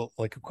and people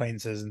like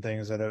acquaintances and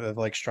things that have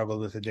like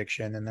struggled with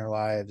addiction in their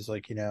lives.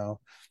 Like,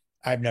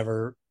 I've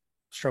never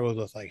struggled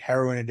with like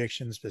heroin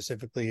addiction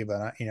specifically,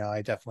 but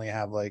I definitely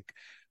have like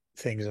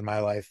things in my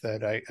life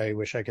that I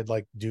wish I could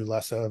like do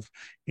less of,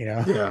 you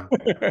know. Yeah,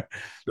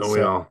 don't we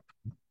So all?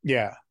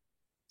 yeah.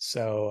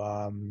 So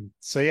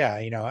yeah,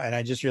 and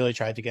I just really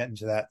tried to get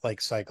into that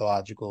like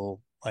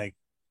psychological like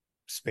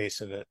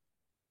space of it.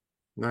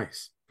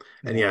 Nice.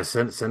 And Yeah. yeah,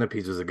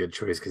 centipedes was a good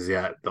choice because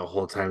yeah, the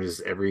whole time,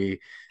 just every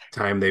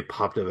time they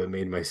popped up, it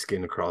made my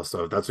skin crawl.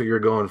 So if that's what you're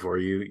going for,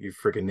 you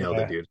freaking nailed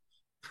it, Yeah. dude.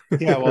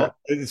 Yeah, well,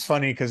 it's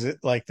funny because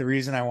like the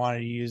reason I wanted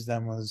to use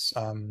them was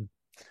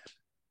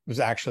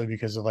actually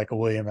because of like a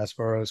William S.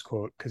 Burroughs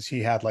quote because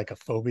he had like a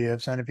phobia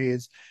of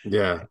centipedes.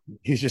 Yeah,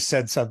 He just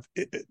said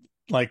something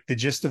like the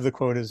gist of the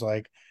quote is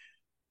like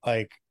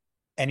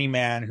any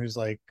man who's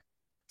like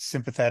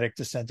sympathetic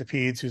to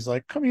centipedes, who's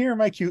like, "Come here,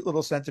 my cute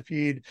little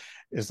centipede,"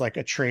 is like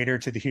a traitor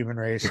to the human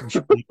race and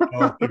should be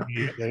killed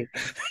immediately.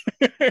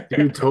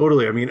 dude,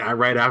 totally. I mean, I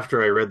right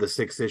after I read the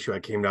sixth issue, I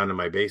came down to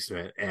my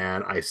basement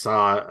and I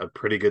saw a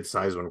pretty good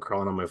sized one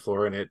crawling on my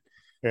floor, and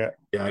Yeah,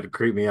 yeah, it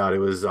creeped me out. It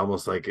was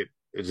almost like it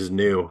just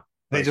knew,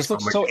 they like, just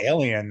look oh my, so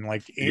alien,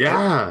 like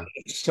yeah,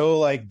 it's so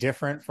like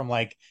different from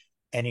like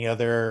any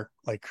other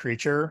like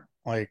creature.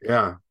 Like,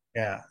 yeah,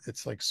 yeah,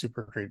 it's like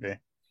super creepy.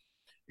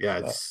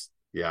 yeah. So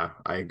Yeah,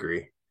 I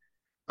agree.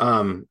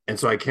 And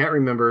so I can't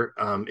remember.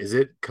 Is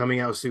it coming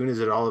out soon? Is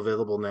it all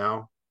available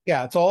now?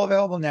 yeah, it's all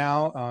available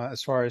now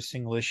as far as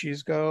single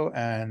issues go,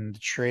 and the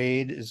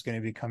trade is going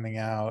to be coming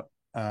out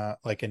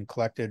like in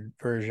collected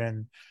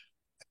version.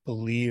 I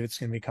believe it's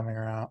going to be coming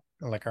around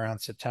like around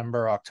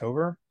September,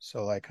 October,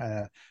 so like kind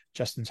of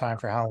just in time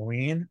for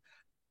Halloween.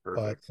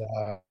 But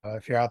Perfect.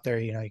 if you're out there,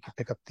 you can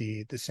pick up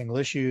the single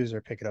issues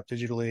or pick it up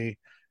digitally,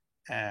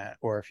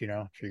 or if you're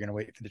going to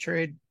wait for the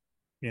trade,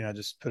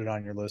 just put it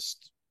on your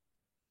list.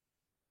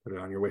 Put it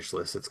on your wish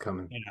list. It's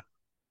coming. Yeah.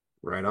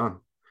 Right on.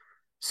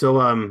 So,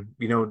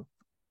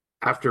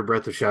 after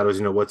Breath of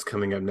Shadows, what's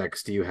coming up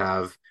next? Do you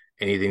have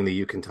anything that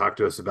you can talk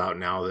to us about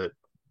now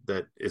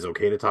that is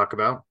okay to talk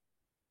about?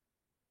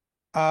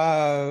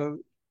 Uh,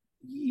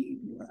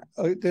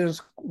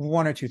 there's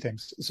one or two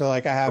things. So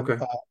like I have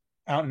Okay.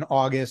 out in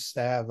August,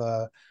 I have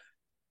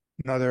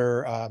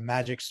another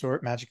Magic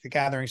the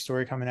Gathering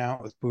story coming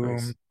out with Boom.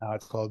 Nice.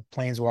 It's called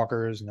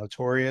Planeswalkers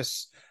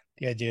Notorious.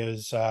 The idea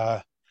is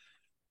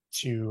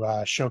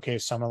to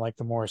showcase some of like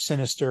the more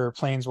sinister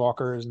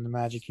planeswalkers in the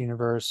Magic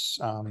universe.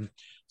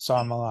 So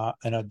I'm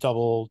in a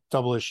double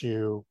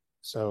issue.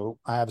 So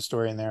I have a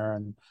story in there,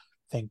 and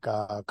I think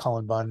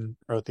Cullen Bunn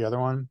wrote the other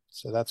one.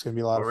 So that's going to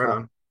be a lot All of right fun.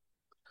 on.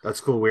 That's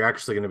cool. We're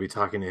actually going to be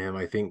talking to him,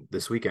 I think,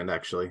 this weekend,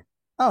 actually.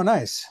 Oh,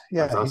 nice.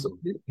 That's Yeah, awesome.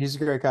 he's a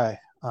great guy.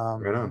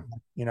 Right on.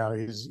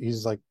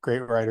 He's like great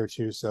writer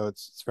too. So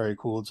it's very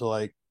cool to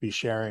like be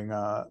sharing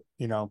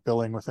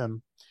billing with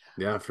him.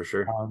 Yeah, for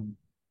sure. Um,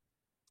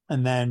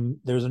 And then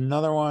there's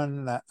another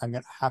one that I'm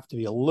gonna have to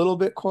be a little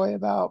bit coy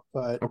about,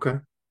 but Okay.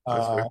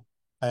 That's uh, fair.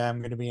 I am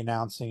going to be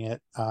announcing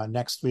it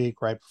next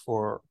week, right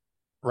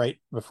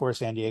before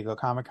San Diego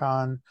Comic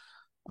Con.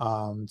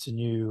 It's a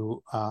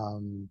new,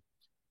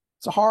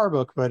 it's a horror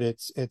book, but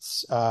it's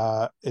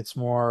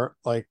more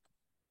like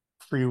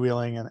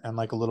freewheeling and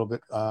like a little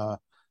bit a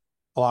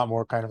lot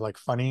more kind of like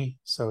funny.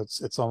 So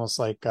it's almost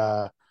like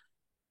I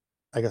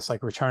guess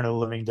like Return of the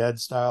Living Dead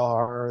style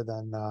horror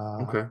than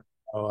Okay.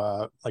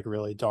 like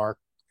really dark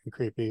and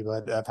creepy.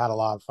 But I've had a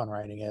lot of fun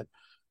writing it.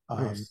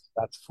 Nice.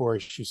 That's a 4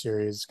 issue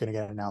series going to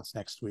get announced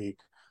next week.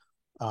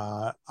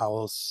 I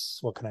will.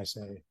 What can I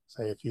say?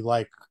 Say if you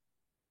like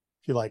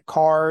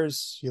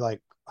cars, you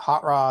like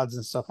hot rods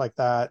and stuff like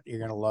that, you're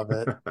gonna love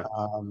it. If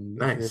you're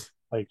Nice.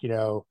 like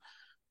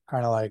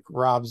kind of like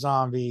Rob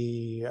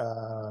Zombie,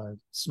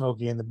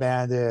 Smokey and the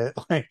Bandit,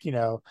 like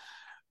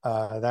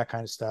that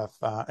kind of stuff.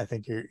 I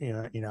think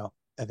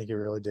I think you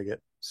really dig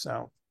it.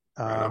 So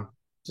Right um, on.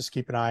 just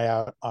keep an eye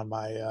out on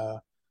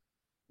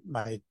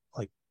my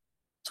like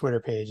Twitter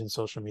page and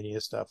social media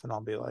stuff, and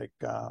I'll be like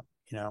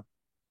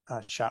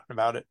shouting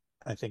about it.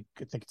 I think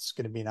it's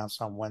going to be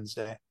announced on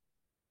Wednesday.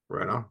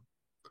 Right on.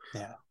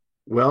 Yeah.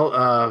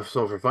 Well,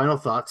 so for final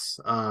thoughts,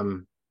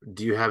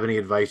 do you have any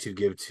advice you'd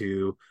give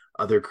to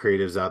other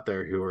creatives out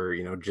there who are,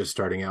 just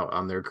starting out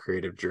on their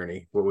creative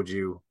journey? What would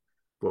you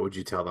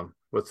tell them?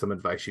 What's some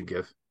advice you'd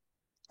give?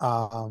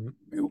 Um,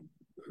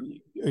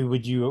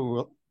 would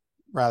you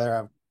rather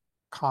have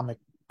comic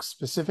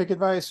specific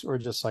advice or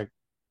just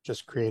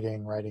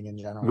creating writing in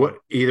What general?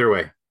 either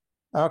way,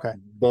 Okay.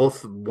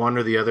 both one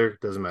or the other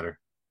doesn't matter.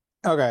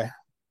 Okay.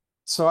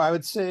 So I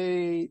would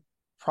say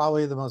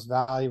probably the most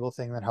valuable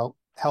thing that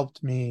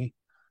helped me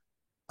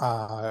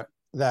uh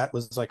that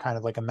was like kind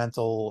of like a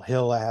mental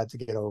hill I had to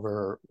get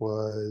over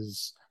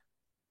was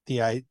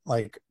I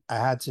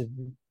had to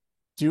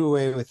do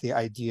away with the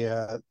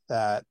idea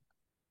that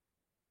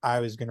I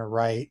was going to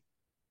write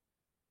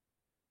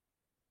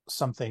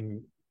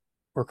something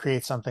or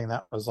create something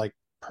that was like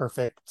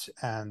perfect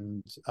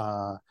and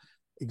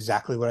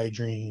exactly what I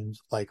dreamed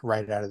like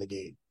right out of the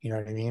gate. You know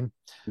what I mean?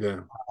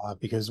 Yeah,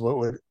 Because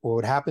what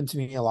would happen to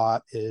me a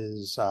lot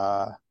is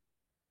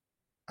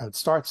I would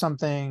start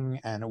something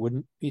and it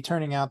wouldn't be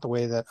turning out the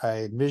way that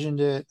I envisioned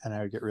it, and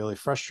I would get really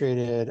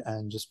frustrated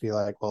and just be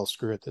like, "Well,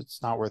 screw it.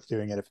 It's not worth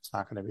doing it if it's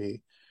not going to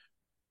be,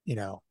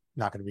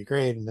 not going to be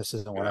great, and this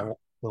isn't yeah,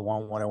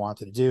 what I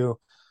wanted to do.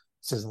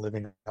 This isn't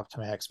living up to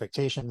my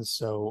expectations."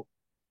 So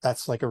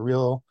that's like a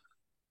real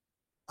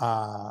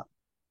uh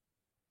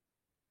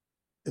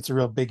it's a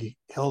real big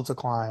hill to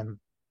climb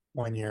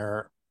when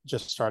you're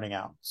just starting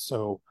out.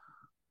 So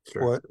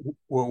sure. what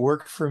what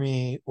worked for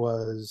me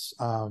was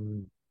I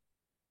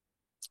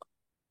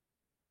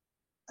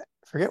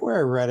forget where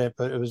I read it,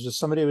 but it was just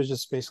somebody was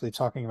just basically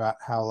talking about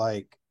how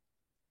like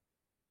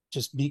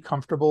just be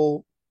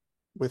comfortable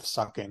with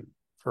sucking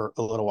for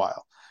a little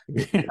while.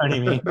 You know what I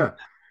mean?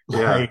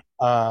 Yeah,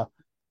 Like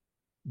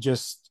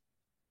just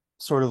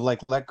sort of like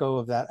let go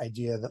of that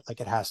idea that like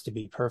it has to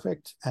be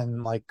perfect.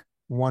 And like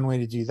one way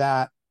to do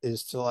that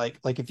is to like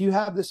if you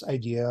have this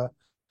idea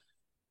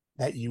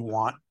that you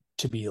want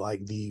to be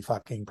like the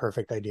fucking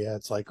perfect idea,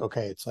 it's like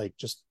okay, it's like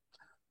just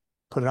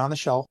put it on the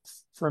shelf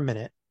for a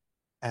minute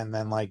and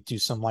then like do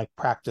some like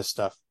practice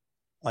stuff.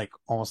 Like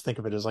almost think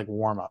of it as like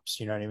warm-ups,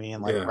 you know what I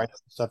mean? Like yeah, write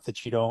stuff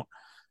that you don't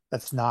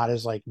that's not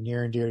as like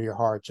near and dear to your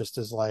heart, just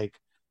as like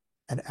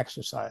an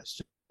exercise,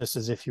 just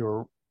as if you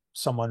were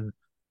someone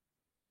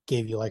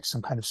gave you like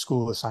some kind of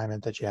school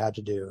assignment that you had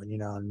to do, and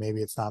and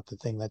maybe it's not the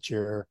thing that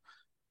you're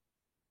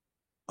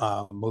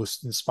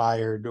most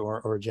inspired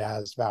or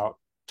jazzed about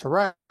to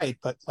write,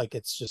 but like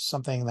it's just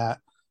something that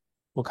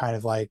will kind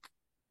of like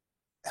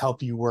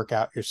help you work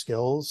out your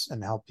skills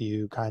and help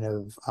you kind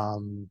of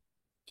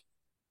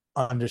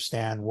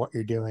understand what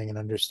you're doing and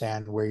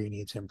understand where you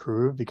need to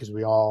improve, because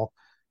we all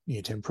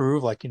need to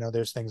improve. Like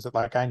there's things that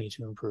like I need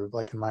to improve,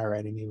 like in my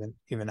writing,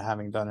 even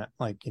having done it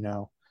like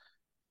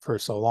for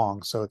so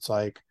long. So it's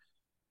like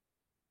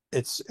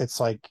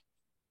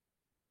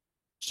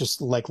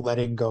just like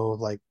letting go of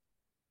like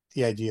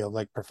the idea of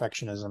like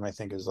perfectionism. I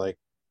think is like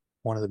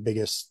one of the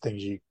biggest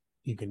things you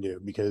can do,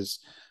 because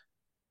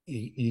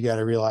you got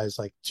to realize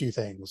like two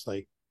things.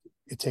 Like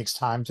it takes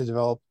time to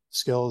develop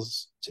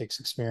skills, takes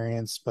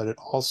experience, but it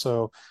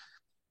also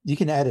you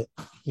can edit.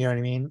 You know what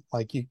I mean?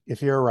 Like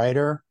if you're a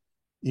writer,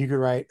 you could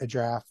write a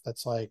draft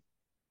that's like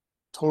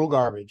total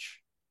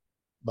garbage,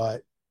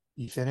 but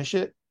you finish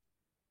it,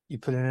 you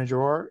put it in a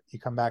drawer, you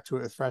come back to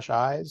it with fresh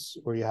eyes,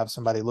 or you have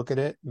somebody look at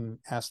it and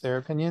ask their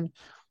opinion.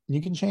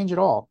 You can change it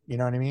all. You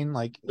know what I mean?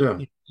 Like yeah,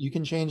 you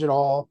can change it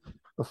all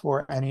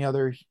before any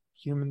other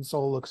human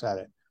soul looks at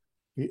it.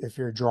 If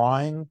you're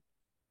drawing,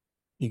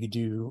 you could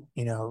do,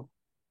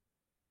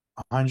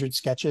 100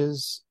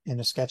 sketches in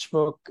a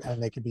sketchbook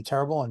and they could be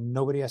terrible and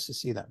nobody has to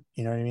see them.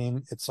 You know what I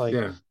mean? It's like,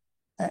 yeah,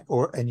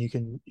 and you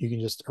can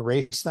just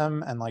erase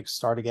them and like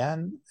start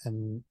again.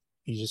 And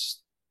you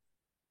just,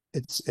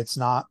 it's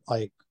not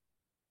like,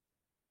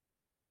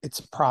 it's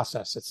a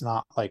process. It's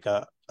not like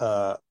an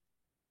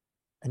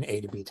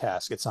A to B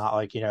task. It's not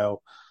like,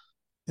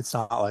 it's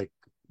not like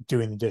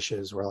doing the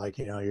dishes where like,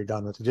 you're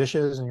done with the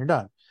dishes and you're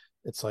done.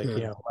 It's like,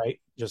 yeah. right.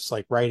 Just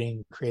like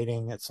writing,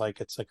 creating, it's like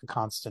a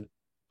constant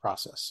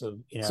process. So,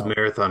 It's a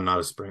marathon, not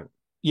a sprint.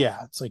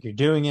 yeah, it's like you're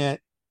doing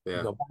it, you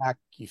Yeah, go back,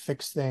 you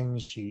fix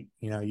things,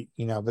 but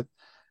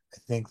I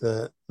think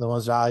the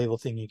most valuable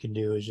thing you can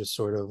do is just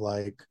sort of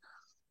like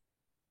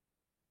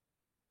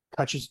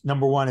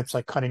number one, it's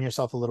like cutting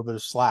yourself a little bit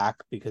of slack,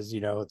 because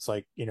it's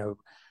like,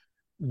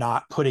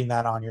 not putting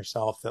that on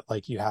yourself that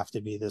like you have to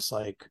be this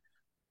like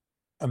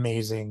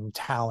amazing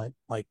talent,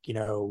 like,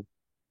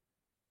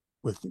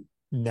 with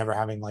never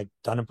having like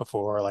done it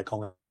before, or like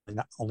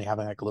only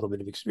having like a little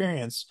bit of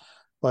experience.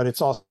 But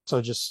it's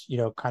also just,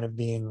 kind of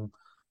being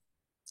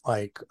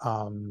like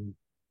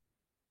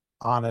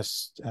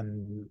honest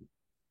and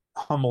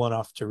humble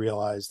enough to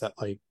realize that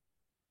like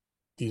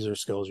these are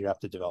skills you have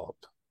to develop.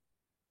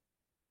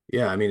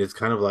 yeah. I mean, it's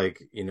kind of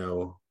like,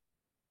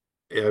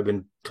 I've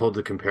been told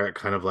to compare it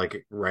kind of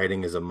like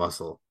writing is a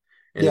muscle.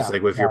 And it's Yeah,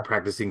 like if you're yeah,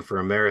 practicing for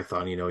a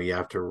marathon, you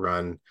have to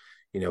run,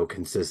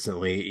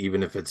 consistently,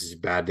 even if it's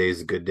bad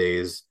days, good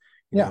days,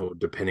 yeah,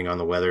 depending on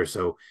the weather.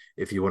 So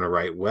if you want to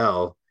write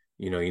well,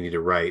 you need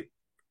to write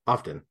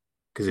often.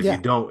 Because if you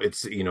yeah. don't,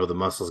 it's, the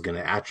muscle's going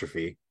to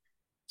atrophy.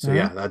 So Hmm.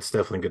 yeah, that's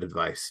definitely good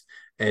advice.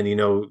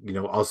 And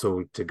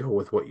also to go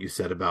with what you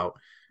said about,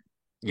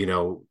 you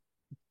know,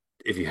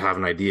 if you have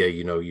an idea,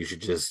 you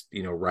should just,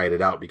 write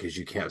it out because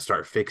you can't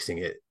start fixing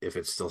it if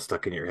it's still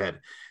stuck in your head.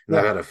 And Yeah.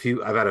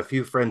 I've had a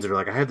few friends that are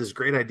like, I have this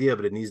great idea,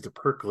 but it needs to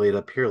percolate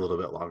up here a little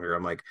bit longer.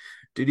 I'm like,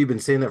 dude, you've been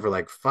saying that for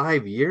like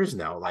 5 years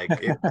now. Like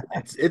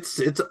it's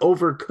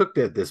overcooked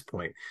at this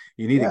point.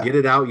 You need to Yeah. get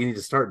it out. You need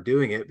to start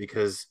doing it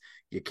because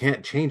you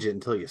can't change it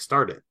until you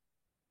start it.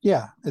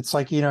 Yeah. It's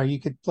like, you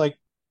could like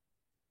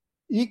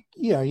you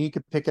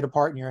could pick it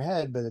apart in your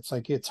head, but it's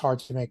like it's hard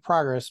to make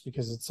progress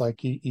because it's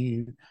like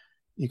you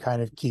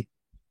kind of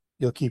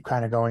you'll keep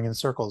kind of going in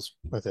circles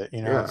with it,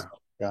 It's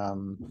Yeah.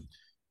 like,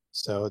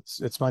 so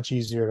it's much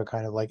easier to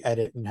kind of like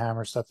edit and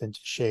hammer stuff into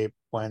shape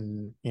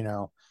when,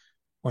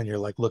 when you're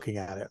like looking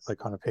at it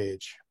like on a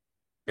page.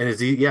 And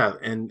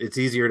and it's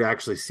easier to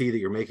actually see that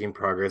you're making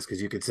progress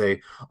because you could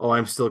say, "Oh,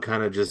 I'm still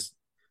kind of just,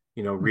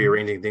 Mhm.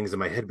 rearranging things in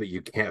my head," but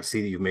you can't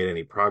see that you've made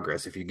any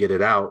progress. If you get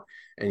it out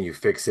and you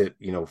fix it,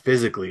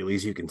 physically, at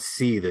least you can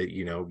see that,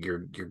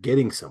 you're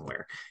getting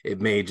somewhere. It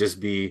may just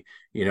be,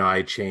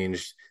 I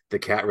changed the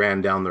cat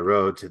ran down the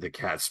road to the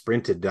cat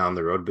sprinted down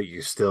the road, but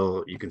you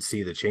can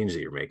see the change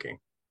that you're making.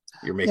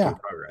 You're making Yeah.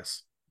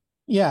 progress.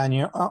 Yeah.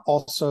 And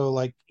also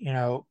like,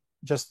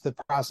 just the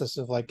process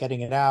of like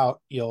getting it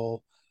out,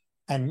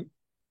 and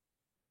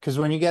because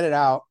when you get it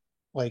out,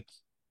 like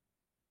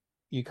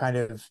you kind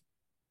of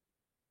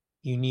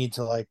you need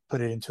to like put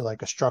it into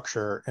like a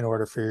structure in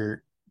order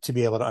for to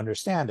be able to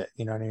understand it.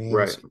 You know what I mean?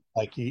 Right. So,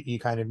 like you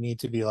kind of need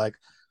to be like,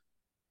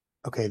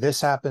 okay, this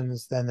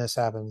happens, then this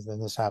happens, then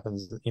this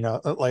happens,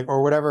 like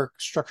or whatever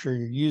structure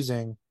you're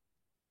using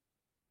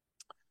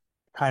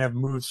kind of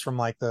moves from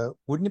like the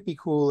wouldn't it be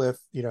cool if,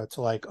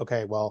 to like,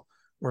 okay, well,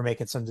 we're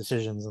making some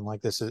decisions and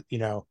like this is,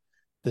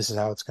 this is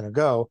how it's gonna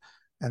go.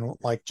 And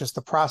like just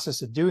the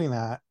process of doing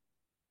that,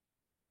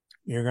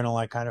 you're gonna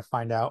like kind of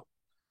find out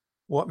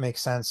what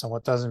makes sense and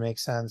what doesn't make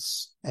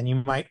sense. And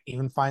you might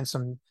even find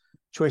some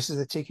choices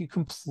that take you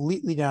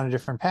completely down a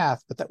different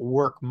path, but that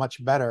work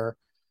much better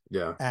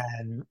Yeah.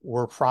 and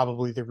were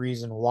probably the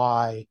reason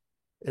why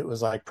it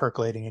was like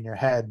percolating in your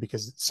head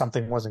because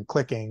something wasn't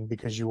clicking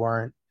because you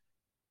weren't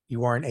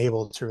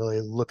able to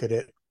really look at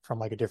it from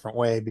like a different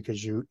way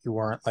because you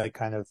weren't like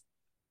kind of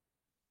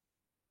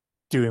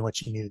doing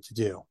what you needed to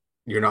do.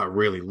 You're not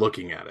really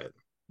looking at it.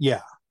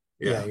 Yeah.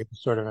 Yeah, Yeah. you're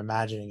sort of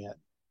imagining it.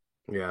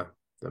 Yeah.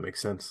 That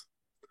makes sense.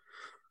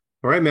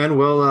 All right, man.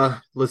 Well,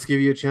 let's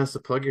give you a chance to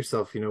plug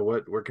yourself.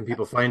 Where can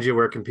people find you?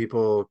 Where can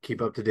people keep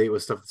up to date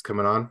with stuff that's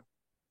coming on?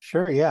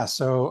 Sure, yeah.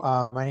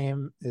 So my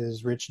name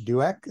is Rich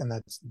Douek, and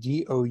that's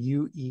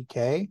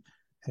Douek.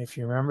 And if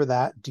you remember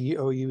that,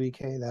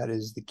 Douek, that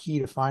is the key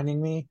to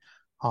finding me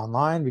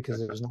online because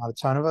there's not a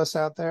ton of us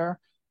out there.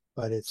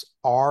 But it's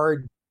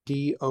RDOUEK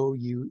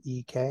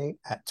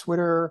at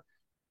Twitter,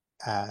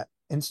 at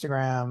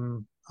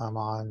Instagram. I'm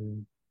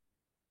on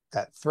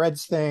that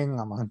Threads thing.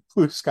 I'm on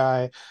Blue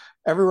Sky.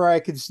 Everywhere I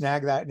can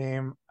snag that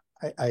name,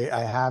 I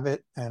have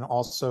it. And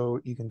also,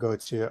 you can go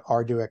to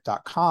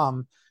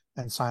rduec.com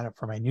and sign up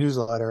for my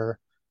newsletter.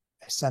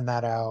 I send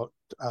that out.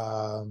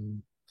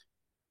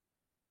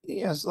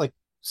 It's like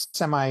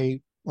semi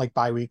like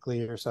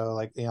biweekly or so,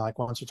 like like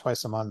once or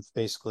twice a month,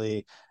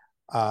 basically.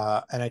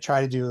 And I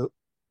try to do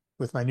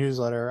with my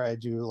newsletter,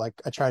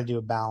 I try to do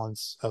a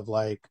balance of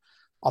like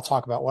I'll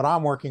talk about what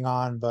I'm working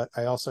on, but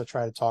I also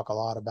try to talk a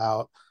lot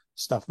about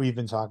stuff we've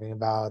been talking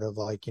about of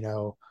like,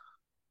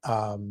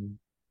 um,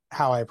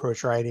 how I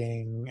approach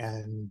writing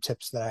and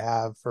tips that I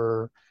have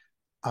for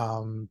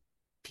um,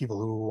 people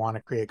who want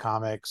to create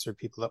comics or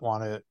people that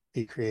want to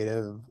be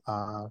creative.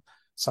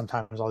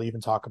 Sometimes I'll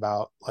even talk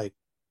about like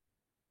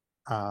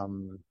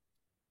um,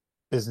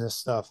 business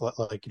stuff,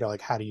 like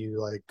like how do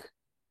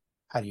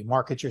you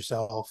market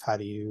yourself? How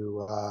do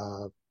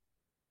you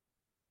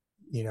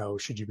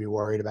should you be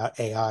worried about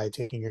AI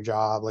taking your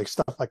job? Like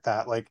stuff like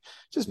that. Like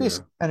just Yeah.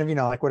 basically kind of,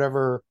 like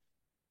whatever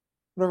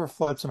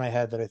floats in my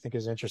head that I think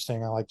is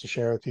interesting, I like to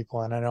share with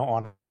people. And I don't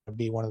want to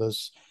be one of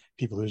those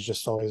people who's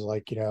just always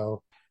like,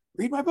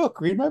 read my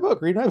book, read my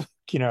book, read my book.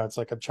 It's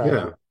like I'm trying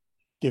Yeah. to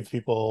give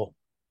people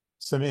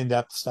some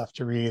in-depth stuff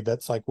to read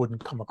that's like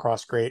wouldn't come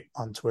across great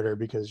on Twitter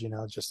because,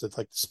 just it's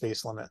like the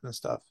space limit and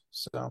stuff.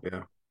 So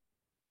Yeah.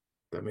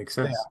 That makes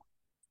yeah. sense.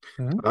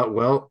 Mhm.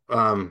 Well,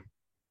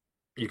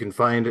 you can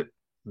find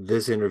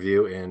this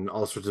interview and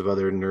all sorts of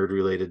other nerd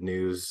related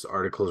news,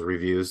 articles,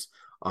 reviews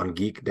on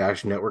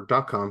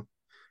geek-network.com.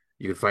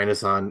 You can find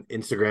us on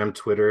Instagram,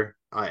 Twitter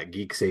at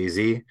GeeksAZ.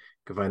 You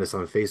can find us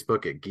on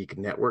Facebook at Geek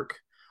Network.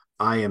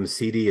 I am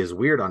CD is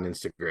weird on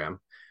Instagram.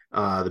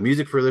 The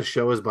music for this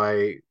show is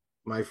by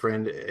my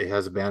friend. It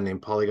has a band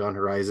named Polygon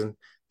Horizon.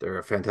 They're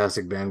a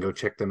fantastic band. Go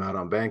check them out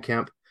on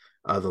Bandcamp.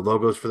 The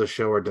logos for the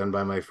show are done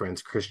by my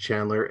friends Chris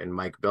Chandler and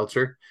Mike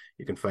Belcher.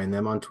 You can find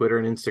them on Twitter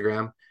and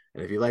Instagram.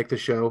 And if you like the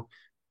show,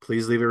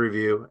 please leave a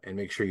review and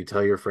make sure you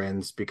tell your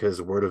friends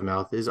because word of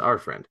mouth is our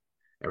friend.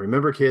 And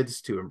remember,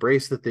 kids, to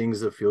embrace the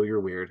things that feel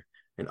you're weird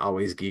and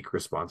always geek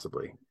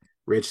responsibly.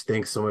 Rich,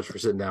 thanks so much for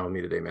sitting down with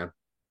me today, man.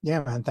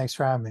 Yeah, man. Thanks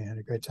for having me. I had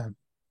a great time.